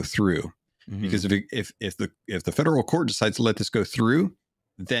this go through. Because if the federal court decides to let this go through,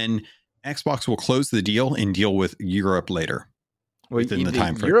 then Xbox will close the deal and deal with Europe later. Within the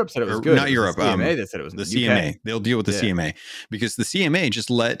time frame. Europe said it was good. Not Europe. The CMA that said it was the CMA. They'll deal with the CMA because the CMA just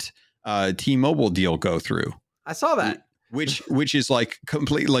let T-Mobile deal go through. I saw that. Which is like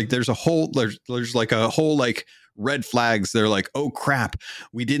complete, like there's like a whole like red flags. They're like, oh crap,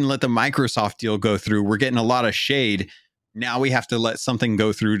 we didn't let the Microsoft deal go through. We're getting a lot of shade. Now we have to let something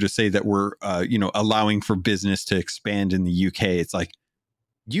go through to say that we're allowing for business to expand in the UK. It's like,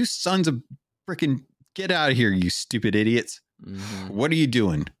 you sons of freaking get out of here, you stupid idiots. What are you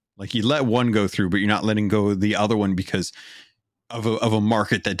doing? Like you let one go through, but you're not letting go of the other one because of a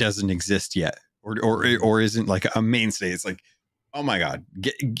market that doesn't exist yet. Or isn't like a mainstay. It's like, oh my God,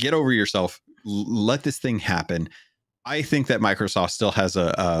 get over yourself. Let this thing happen. I think that Microsoft still has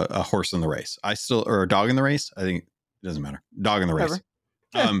a horse in the race. Or a dog in the race. I think it doesn't matter. Dog in the race.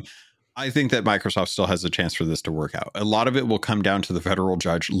 Yeah. I think that Microsoft still has a chance for this to work out. A lot of it will come down to the federal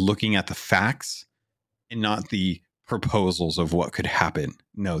judge looking at the facts and not the proposals of what could happen.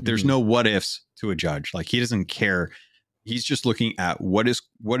 No, there's no what ifs to a judge. Like he doesn't care. He's just looking at what is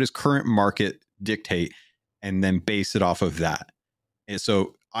current market dictate and then base it off of that. And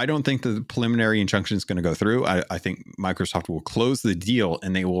so I don't think the preliminary injunction is going to go through. I think Microsoft will close the deal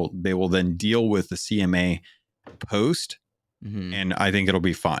and they will then deal with the CMA post. And I think it'll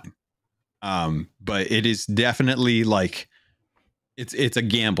be fine. But it is definitely like it's a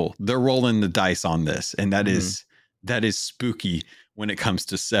gamble. They're rolling the dice on this, and that is spooky when it comes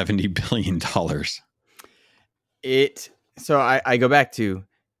to $70 billion. So I go back to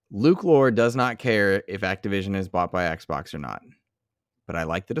Lohr does not care if Activision is bought by Xbox or not. But I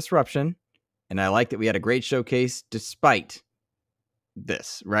like the disruption, and I like that we had a great showcase despite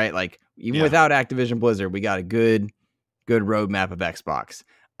this, right? Like even without Activision Blizzard, we got a good roadmap of Xbox.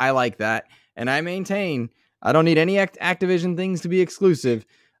 I like that, and I maintain I don't need any Activision things to be exclusive.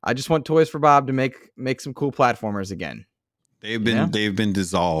 I just want Toys for Bob to make some cool platformers again. They've been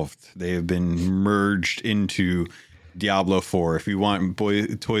dissolved. They have been merged into Diablo 4. If you want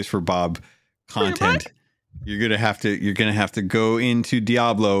Toys for Bob content, you're gonna have to go into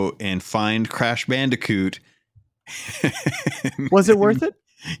Diablo and find Crash Bandicoot. Was it worth it?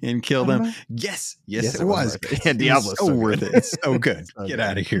 And kill them. Yes, it was. Yeah, Diablo's so worth it. It's so good. Get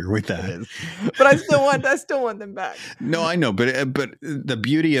out of here with that. But I still want them back. No, I know, but the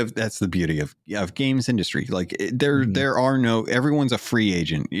beauty of games industry. Like there are no, everyone's a free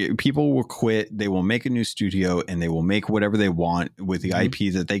agent. People will quit. They will make a new studio and they will make whatever they want with the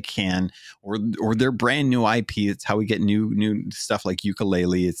IP that they can, or their brand new IP. It's how we get new stuff like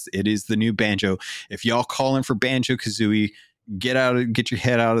ukulele. It is the new banjo. If y'all calling for Banjo-Kazooie, get your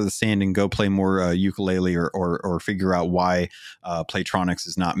head out of the sand and go play more ukulele or figure out why Playtronics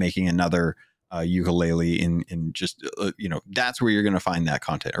is not making another ukulele in just that's where you're going to find that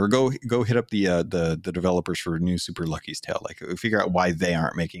content, or go hit up the developers for new Super Lucky's Tale. Like figure out why they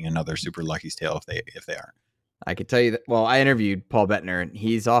aren't making another Super Lucky's Tale if they aren't. I could tell you that. Well, I interviewed Paul Bettner, and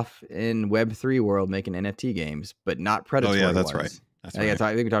he's off in Web3 world making NFT games, but not predatory. Oh yeah, that's right. That's right.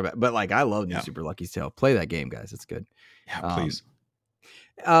 I think we talked about, but like I love new Super Lucky's Tale. Play that game, guys. It's good. Yeah, please.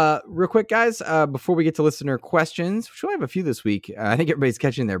 Real quick, guys, before we get to listener questions, which we'll have a few this week. I think everybody's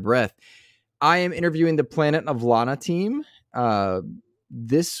catching their breath. I am interviewing the Planet of Lana team. So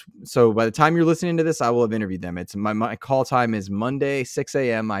by the time you're listening to this, I will have interviewed them. It's my call time is Monday, 6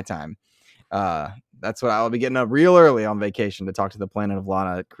 a.m. my time. That's what I'll be getting up real early on vacation to talk to the Planet of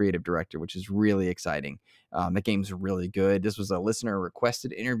Lana creative director, which is really exciting. The game's really good. This was a listener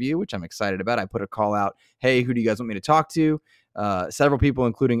requested interview, which I'm excited about. I put a call out. Hey, who do you guys want me to talk to? Several people,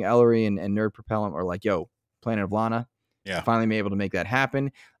 including Ellery and Nerd Propellant, are like, yo, Planet of Lana. Yeah. Finally been able to make that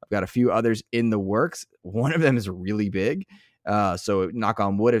happen. I've got a few others in the works. One of them is really big. So knock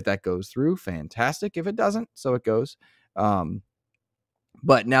on wood if that goes through. Fantastic. If it doesn't, so it goes.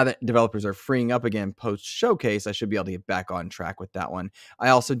 But now that developers are freeing up again post showcase, I should be able to get back on track with that one. I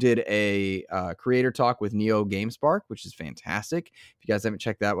also did a creator talk with Neo GameSpark, which is fantastic. If you guys haven't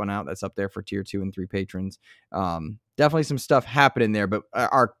checked that one out, that's up there for tier 2 and 3 patrons. Definitely some stuff happening there, but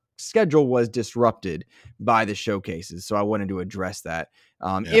our schedule was disrupted by the showcases, so I wanted to address that.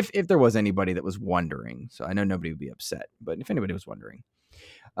 If there was anybody that was wondering, so I know nobody would be upset, but if anybody was wondering.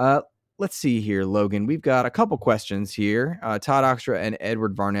 Let's see here, Logan. We've got a couple questions here. Todd Oxtra and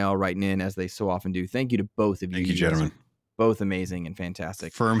Edward Varnell writing in, as they so often do. Thank you to both of you. Thank you, gentlemen. Both amazing and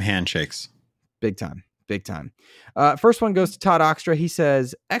fantastic. Firm handshakes. Big time. Big time. First one goes to Todd Oxtra. He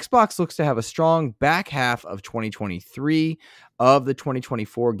says, Xbox looks to have a strong back half of 2023. Of the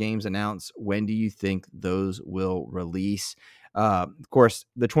 2024 games announced, when do you think those will release? Of course,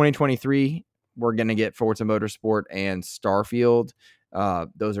 the 2023, we're going to get Forza Motorsport and Starfield.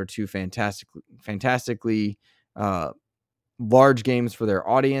 Those are two fantastically large games for their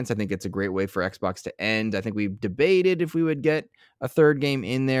audience. I think it's a great way for Xbox to end. I think we debated if we would get a third game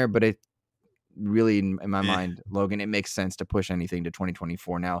in there, but it really, in my mind, Logan, it makes sense to push anything to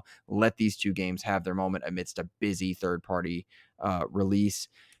 2024 now. Let these two games have their moment amidst a busy third-party release.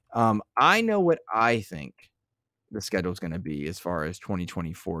 I know what I think the schedule is going to be as far as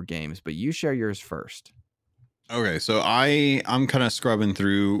 2024 games, but you share yours first. Okay, so I'm kind of scrubbing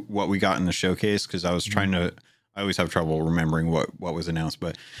through what we got in the showcase because I was trying to. I always have trouble remembering what was announced,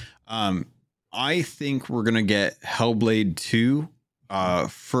 but I think we're gonna get Hellblade 2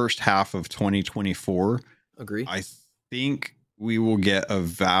 first half of 2024. Agree. I think we will get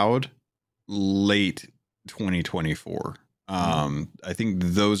Avowed late 2024. I think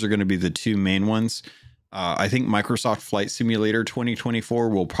those are going to be the two main ones. I think Microsoft Flight Simulator 2024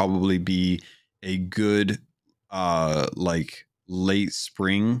 will probably be a good like late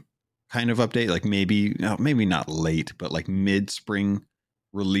spring kind of update, like maybe not late, but like mid spring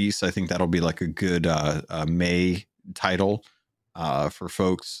release. I think that'll be like a good May title for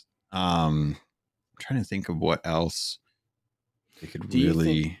folks. I'm trying to think of what else they could Do you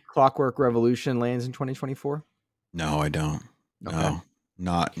think Clockwork Revolution lands in 2024? No, I don't. Okay.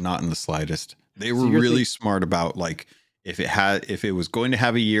 No, not in the slightest. They were really smart about like if it was going to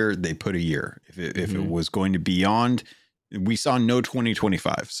have a year, they put a year. If it was going to be beyond, we saw no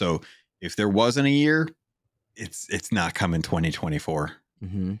 2025. So if there wasn't a year, it's not coming 2024.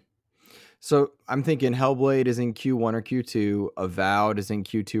 So I'm thinking Hellblade is in Q1 or Q2. Avowed is in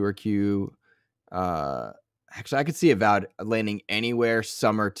Q2 or Q. Actually, I could see Avowed landing anywhere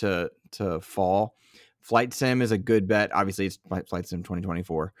summer to fall. Flight Sim is a good bet. Obviously, it's Flight Sim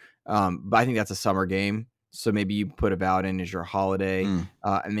 2024. But I think that's a summer game. So maybe you put Avowed in as your holiday.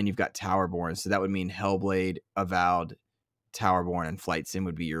 And then you've got Towerborn. So that would mean Hellblade, Avowed, Towerborn, and Flight Sim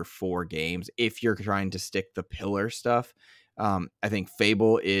would be your 4 games. If you're trying to stick the pillar stuff. I think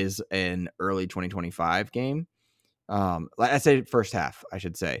Fable is an early 2025 game. Like I said, first half, I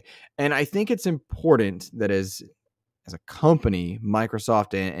should say. And I think it's important that as a company,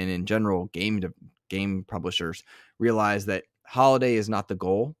 Microsoft and in general game publishers realize that holiday is not the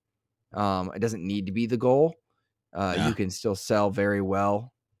goal. It doesn't need to be the goal. You can still sell very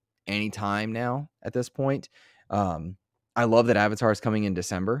well anytime now at this point. I love that Avatar is coming in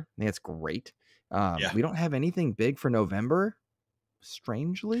December. I think that's great. We don't have anything big for November.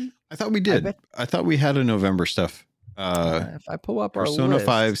 Strangely, I thought we did. I thought we had a November stuff. If I pull up Persona our list,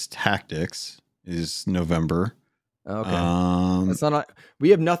 5's Tactics is November. Okay. That's not. We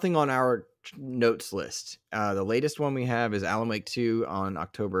have nothing on our notes list. The latest one we have is Alan Wake 2 on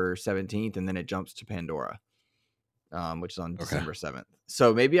October 17th, and then it jumps to Pandora, which is on December 7th.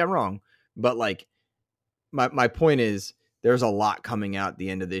 So maybe I'm wrong, but like my point is there's a lot coming out at the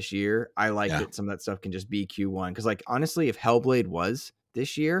end of this year. I like that some of that stuff can just be Q1 because like honestly, if Hellblade was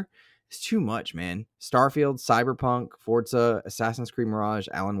this year, it's too much, man. Starfield, Cyberpunk, Forza, Assassin's Creed Mirage,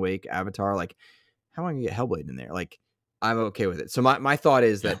 Alan Wake, Avatar, like how am I gonna get Hellblade in there? Like, I'm okay with it. So my thought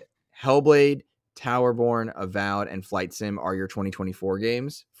is that Hellblade, Towerborn, Avowed, and Flight Sim are your 2024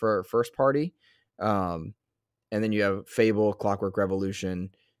 games for first party. And then you have Fable, Clockwork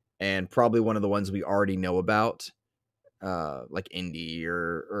Revolution, and probably one of the ones we already know about, like Indie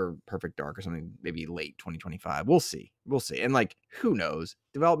or Perfect Dark or something, maybe late 2025. We'll see. And like, who knows?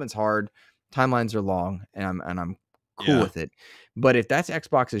 Development's hard. Timelines are long, and I'm cool with it. But if that's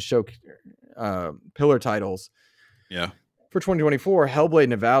Xbox's show pillar titles for 2024, Hellblade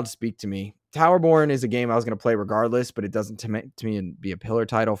and Avowed speak to me. Towerborn is a game I was going to play regardless, but it doesn't to me be a pillar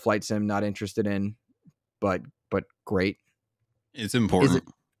title. Flight Sim, not interested in, but great. It's important.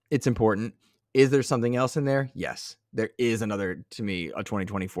 It's important. Is there something else in there? Yes, there is another, to me, a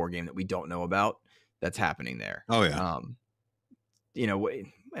 2024 game that we don't know about that's happening there. Oh yeah.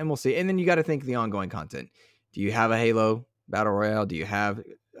 And we'll see. And then you got to think the ongoing content. Do you have a Halo Battle Royale? Do you have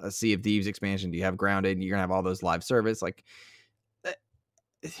a Sea of Thieves expansion? Do you have Grounded? You're gonna have all those live service. Like,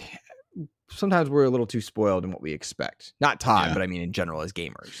 sometimes we're a little too spoiled in what we expect. Not Todd, but I mean in general as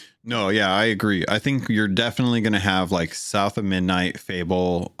gamers. No, yeah, I agree. I think you're definitely going to have like South of Midnight,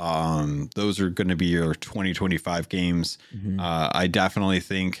 Fable. Those are going to be your 2025 games. Mm-hmm. I definitely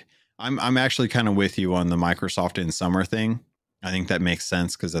think I'm actually kind of with you on the Microsoft in summer thing. I think that makes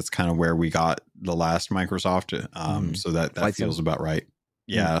sense because that's kind of where we got the last Microsoft. So that feels about right.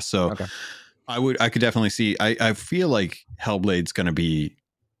 Yeah. So okay. I could definitely see. I feel like Hellblade's going to be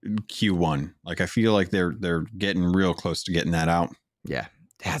Q1. Like I feel like they're getting real close to getting that out. Yeah,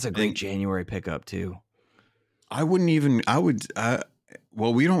 that's a great January pickup too. Well, we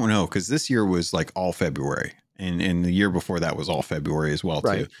don't know because this year was like all February, and the year before that was all February as well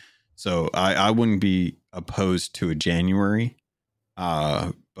too. So I wouldn't be opposed to a January,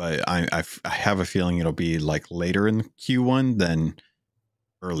 but I have a feeling it'll be like later in Q1 than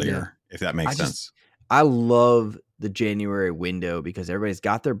earlier, if that makes sense. I love the January window because everybody's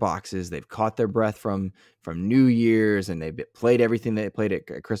got their boxes. They've caught their breath from New Year's and they've played everything they played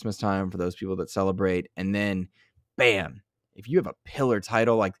at Christmas time for those people that celebrate. And then bam, if you have a pillar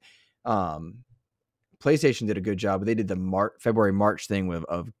title, like PlayStation did a good job, but they did the February, March thing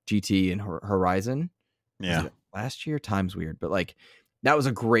of GT and Horizon. Yeah. Last year, time's weird, but like that was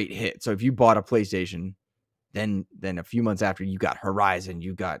a great hit. So if you bought a PlayStation, then a few months after you got Horizon,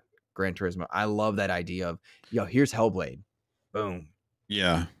 you got Gran Turismo. I love that idea of, here's Hellblade. Boom.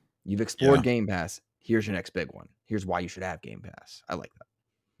 Yeah. You've explored Game Pass. Here's your next big one. Here's why you should have Game Pass. I like that.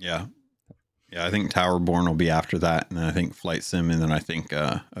 Yeah. Yeah. I think Towerborn will be after that. And then I think Flight Sim. And then I think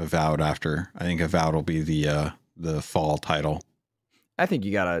Avowed after. I think Avowed will be the fall title. I think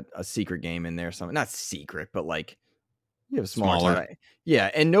you got a secret game in there. Something not secret, but like you have a smaller title.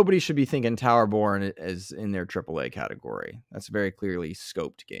 Yeah. And nobody should be thinking Towerborn as in their AAA category. That's a very clearly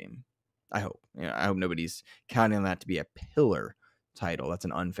scoped game. I hope. I hope nobody's counting on that to be a pillar title. That's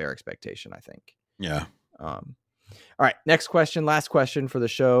an unfair expectation, I think. Yeah. All right. Next question. Last question for the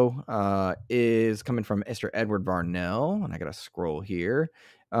show is coming from Mr. Edward Varnell. And I got to scroll here.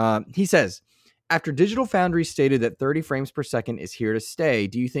 He says, after Digital Foundry stated that 30 frames per second is here to stay,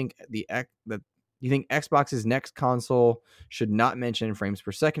 do you think Xbox's next console should not mention frames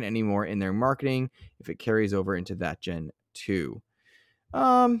per second anymore in their marketing if it carries over into that Gen 2?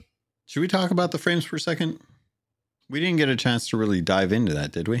 Should we talk about the frames per second? We didn't get a chance to really dive into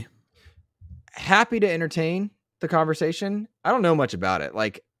that, did we? Happy to entertain the conversation. I don't know much about it.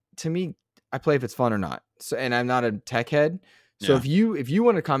 Like, to me, I play if it's fun or not. So, and I'm not a tech head. So if you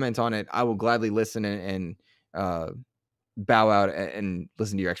want to comment on it, I will gladly listen and bow out and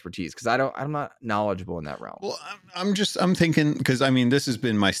listen to your expertise, because I'm not knowledgeable in that realm. Well, I'm thinking, because I mean, this has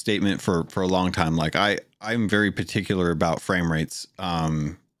been my statement for a long time. Like I'm very particular about frame rates.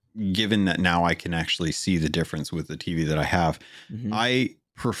 Given that now I can actually see the difference with the TV that I have, I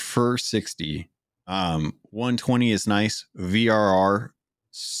prefer 60. 120 is nice. VRR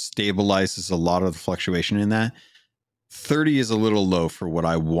stabilizes a lot of the fluctuation in that. 30 is a little low for what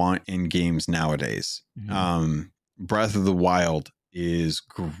I want in games nowadays. Breath of the Wild is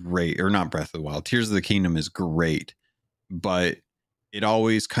great, or not Breath of the Wild. Tears of the Kingdom is great, but it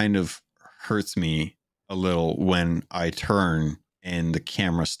always kind of hurts me a little when I turn and the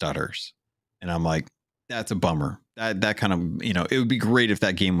camera stutters, and I'm like, that's a bummer. That kind of, it would be great if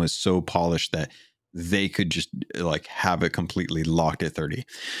that game was so polished that they could just like have it completely locked at 30.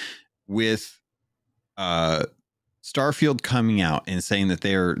 With Starfield coming out and saying that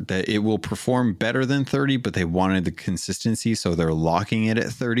that it will perform better than 30, but they wanted the consistency, so they're locking it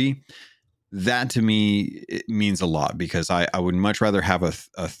at 30. That to me, it means a lot, because I would much rather have a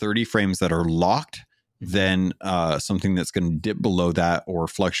 30 frames that are locked than something that's going to dip below that or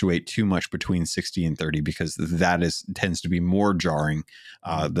fluctuate too much between 60 and 30, because that tends to be more jarring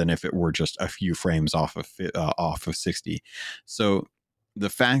than if it were just a few frames off of 60. So the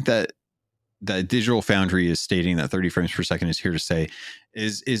fact that Digital Foundry is stating that 30 frames per second is here to stay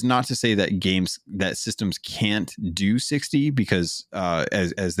is not to say that systems can't do 60, because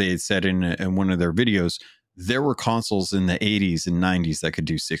as they had said in one of their videos, there were consoles in the 80s and 90s that could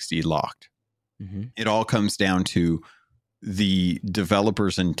do 60 locked. It all comes down to the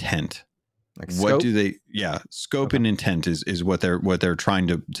developer's intent. Like what scope? do they? Yeah, scope and intent is what they're trying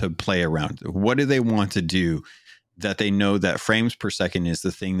to play around. What do they want to do that they know that frames per second is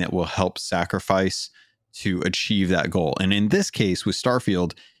the thing that will help sacrifice to achieve that goal? And in this case with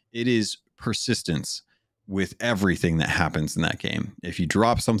Starfield, it is persistence with everything that happens in that game. If you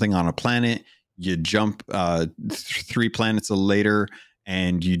drop something on a planet, you jump 3 planets later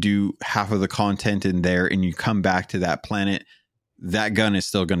and you do half of the content in there and you come back to that planet, that gun is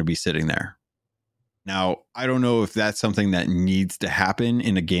still going to be sitting there. Now, I don't know if that's something that needs to happen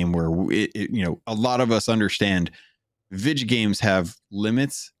in a game where a lot of us understand video games have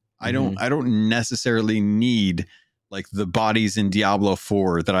limits. I don't necessarily need like the bodies in Diablo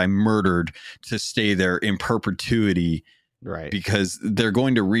 4 that I murdered to stay there in perpetuity, right? Because they're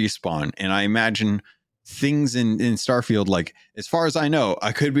going to respawn. And I imagine things in Starfield, like, as far as I know,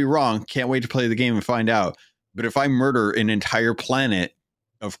 I could be wrong. Can't wait to play the game and find out. But if I murder an entire planet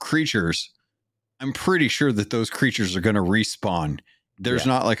of creatures, I'm pretty sure that those creatures are going to respawn. There's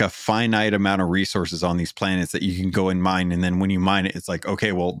not like a finite amount of resources on these planets that you can go and mine. And then when you mine it, it's like,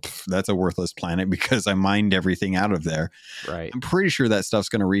 okay, well, that's a worthless planet because I mined everything out of there. Right. I'm pretty sure that stuff's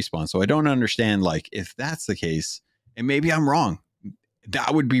going to respawn. So I don't understand, like, if that's the case, and maybe I'm wrong,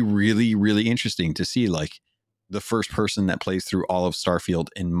 that would be really, really interesting to see, like, the first person that plays through all of Starfield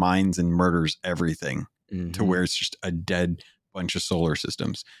and mines and murders everything to where it's just a dead bunch of solar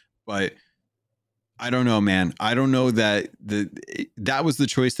systems. But I don't know, man. I don't know that that was the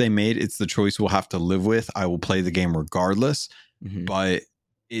choice they made. It's the choice we'll have to live with. I will play the game regardless, but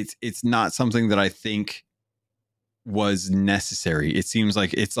it's not something that I think was necessary. It seems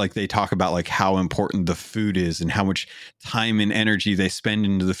like it's like they talk about like how important the food is and how much time and energy they spend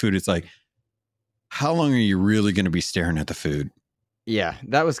into the food. It's like, how long are you really going to be staring at the food? Yeah,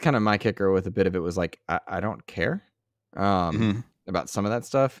 that was kind of my kicker with a bit of it was like, I don't care about some of that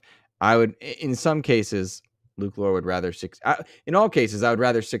stuff. I would, in some cases, Luke Lohr would rather in all cases, I would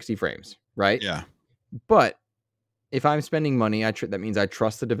rather 60 frames, right? Yeah. But if I'm spending money, that means I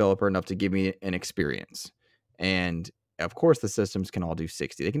trust the developer enough to give me an experience. And of course, the systems can all do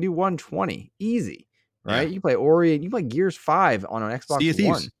 60. They can do 120, easy, right? Yeah. You play Ori, you play Gears 5 on an Xbox Sea of Thieves.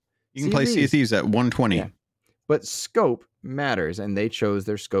 One. You can play Sea of Thieves at 120. Yeah. But scope matters, and they chose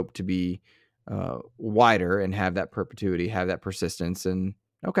their scope to be wider and have that perpetuity, have that persistence, and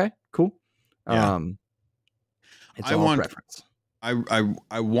okay, cool. Yeah. It's all preference.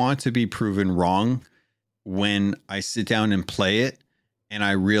 I want to be proven wrong when I sit down and play it and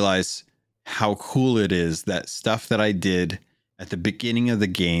I realize how cool it is that stuff that I did at the beginning of the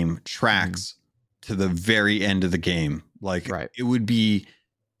game tracks to the very end of the game. Like, it would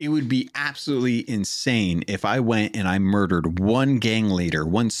be absolutely insane if I went and I murdered one gang leader,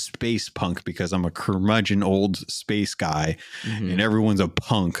 one space punk, because I'm a curmudgeon old space guy and everyone's a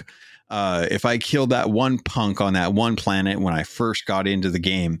punk. If I killed that one punk on that one planet when I first got into the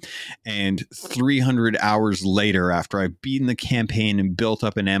game, and 300 hours later, after I've beaten the campaign and built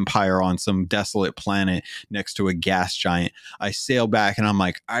up an empire on some desolate planet next to a gas giant, I sail back and I'm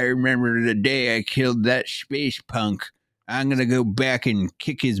like, I remember the day I killed that space punk. I'm going to go back and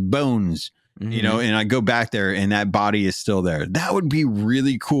kick his bones, and I go back there and that body is still there. That would be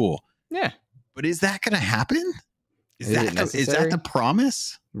really cool. Yeah. But is that going to happen? Is that the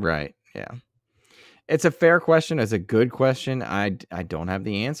promise? Right. Yeah. It's a fair question. It's a good question. I don't have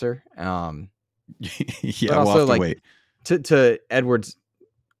the answer. Yeah. But also, we'll have to like, wait. To Edward's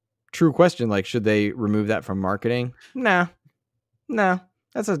true question, like, should they remove that from marketing? No,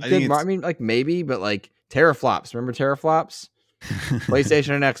 that's a good. I mean, like, maybe, but like, teraflops. Remember teraflops? PlayStation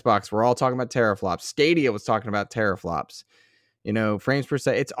and Xbox were all talking about teraflops. Stadia was talking about teraflops. Frames per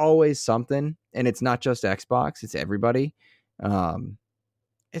second. It's always something, and it's not just Xbox. It's everybody.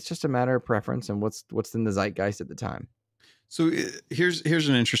 It's just a matter of preference and what's in the zeitgeist at the time. So here's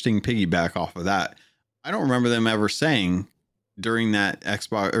an interesting piggyback off of that. I don't remember them ever saying during that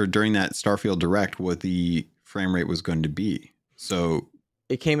Xbox or during that Starfield Direct what the frame rate was going to be. So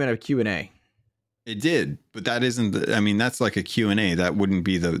it came in a Q&A. It did, but that isn't that's like a Q&A. That wouldn't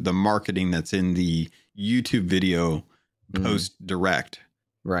be the marketing that's in the YouTube video post Direct.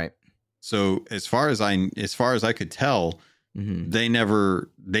 Right. So as far as I could tell, they never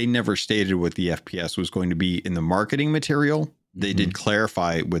stated what the FPS was going to be in the marketing material. They did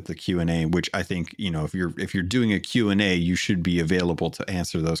clarify with the Q&A, which I think, if you're doing a Q&A, you should be available to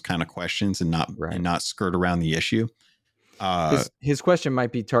answer those kind of questions and not skirt around the issue. His question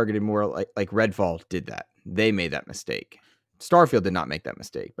might be targeted more like Redfall did that. They made that mistake. Starfield did not make that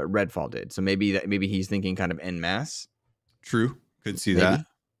mistake, but Redfall did. So maybe he's thinking kind of en masse. True. Could see that.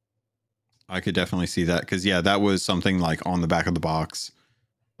 I could definitely see that. Because, that was something like on the back of the box.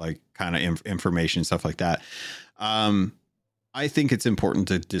 like kind of information, stuff like that. I think it's important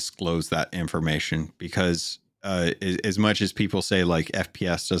to disclose that information because as much as people say like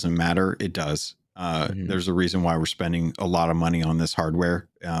FPS doesn't matter, it does. There's a reason why we're spending a lot of money on this hardware.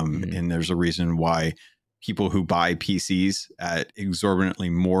 And there's a reason why people who buy PCs at exorbitantly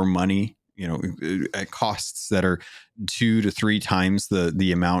more money, at costs that are 2 to 3 times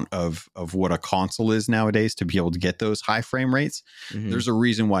the amount of what a console is nowadays to be able to get those high frame rates. There's a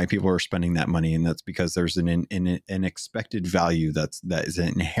reason why people are spending that money, and that's because there's an expected value that is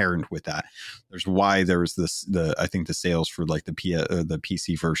inherent with that. There's why there's I think the sales for like the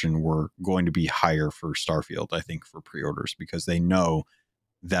PC version were going to be higher for Starfield, I think, for pre-orders, because they know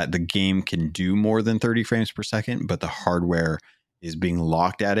that the game can do more than 30 frames per second, but the hardware is being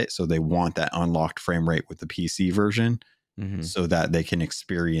locked at it. So they want that unlocked frame rate with the PC version so that they can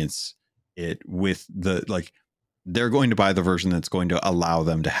experience it with they're going to buy the version that's going to allow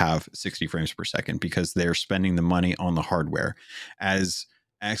them to have 60 frames per second because they're spending the money on the hardware. As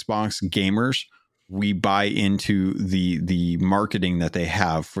Xbox gamers, we buy into the marketing that they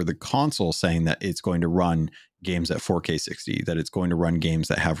have for the console, saying that it's going to run games at 4K 60, that it's going to run games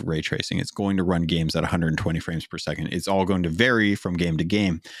that have ray tracing, it's going to run games at 120 frames per second. It's all going to vary from game to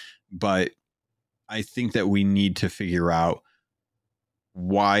game. But I think that we need to figure out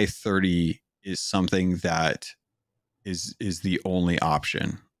why 30 is something that is the only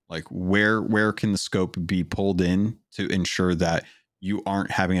option. Like where can the scope be pulled in to ensure that you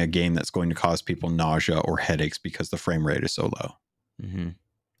aren't having a game that's going to cause people nausea or headaches because the frame rate is so low.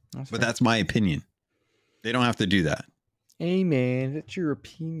 That's my opinion. They don't have to do that. Hey, man, that's your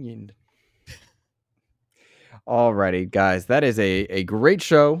opinion. Alrighty, guys, that is a great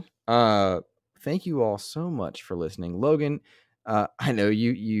show. Thank you all so much for listening. Logan, I know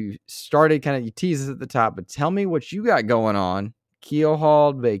you started you teased us at the top, but tell me what you got going on.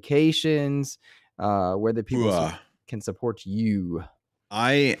 Keelhauled, vacations, where the people can support you.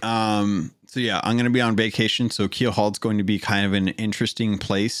 I'm going to be on vacation. So Keelhauled's going to be kind of an interesting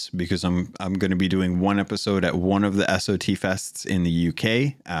place because I'm going to be doing one episode at one of the SOT fests in the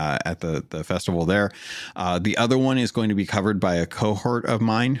UK at the festival there. The other one is going to be covered by a cohort of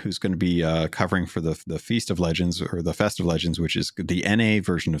mine who's going to be covering for the Feast of Legends, or the Fest of Legends, which is the NA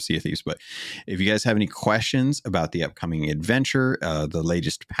version of Sea of Thieves. But if you guys have any questions about the upcoming adventure, the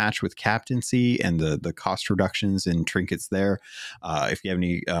latest patch with captaincy and the cost reductions and trinkets there, if you have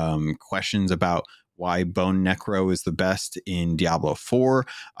any questions about why Bone Necro is the best in Diablo 4,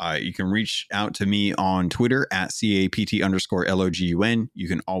 you can reach out to me on Twitter at CAPT_LOGUN. You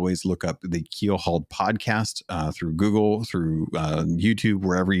can always look up the Keelhauled podcast through Google, through YouTube,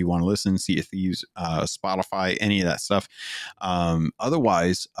 wherever you want to listen, Sea of Thieves, Spotify, any of that stuff.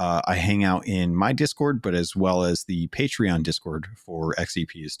 Otherwise, I hang out in my Discord, but as well as the Patreon Discord for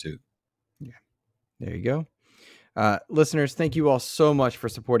XEPs too. Yeah, there you go. Listeners, thank you all so much for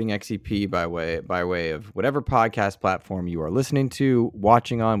supporting XEP by way of whatever podcast platform you are listening to,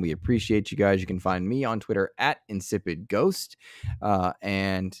 watching on. We appreciate you guys. You can find me on Twitter at InsipidGhost.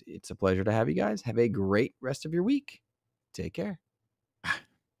 And it's a pleasure to have you guys. Have a great rest of your week. Take care.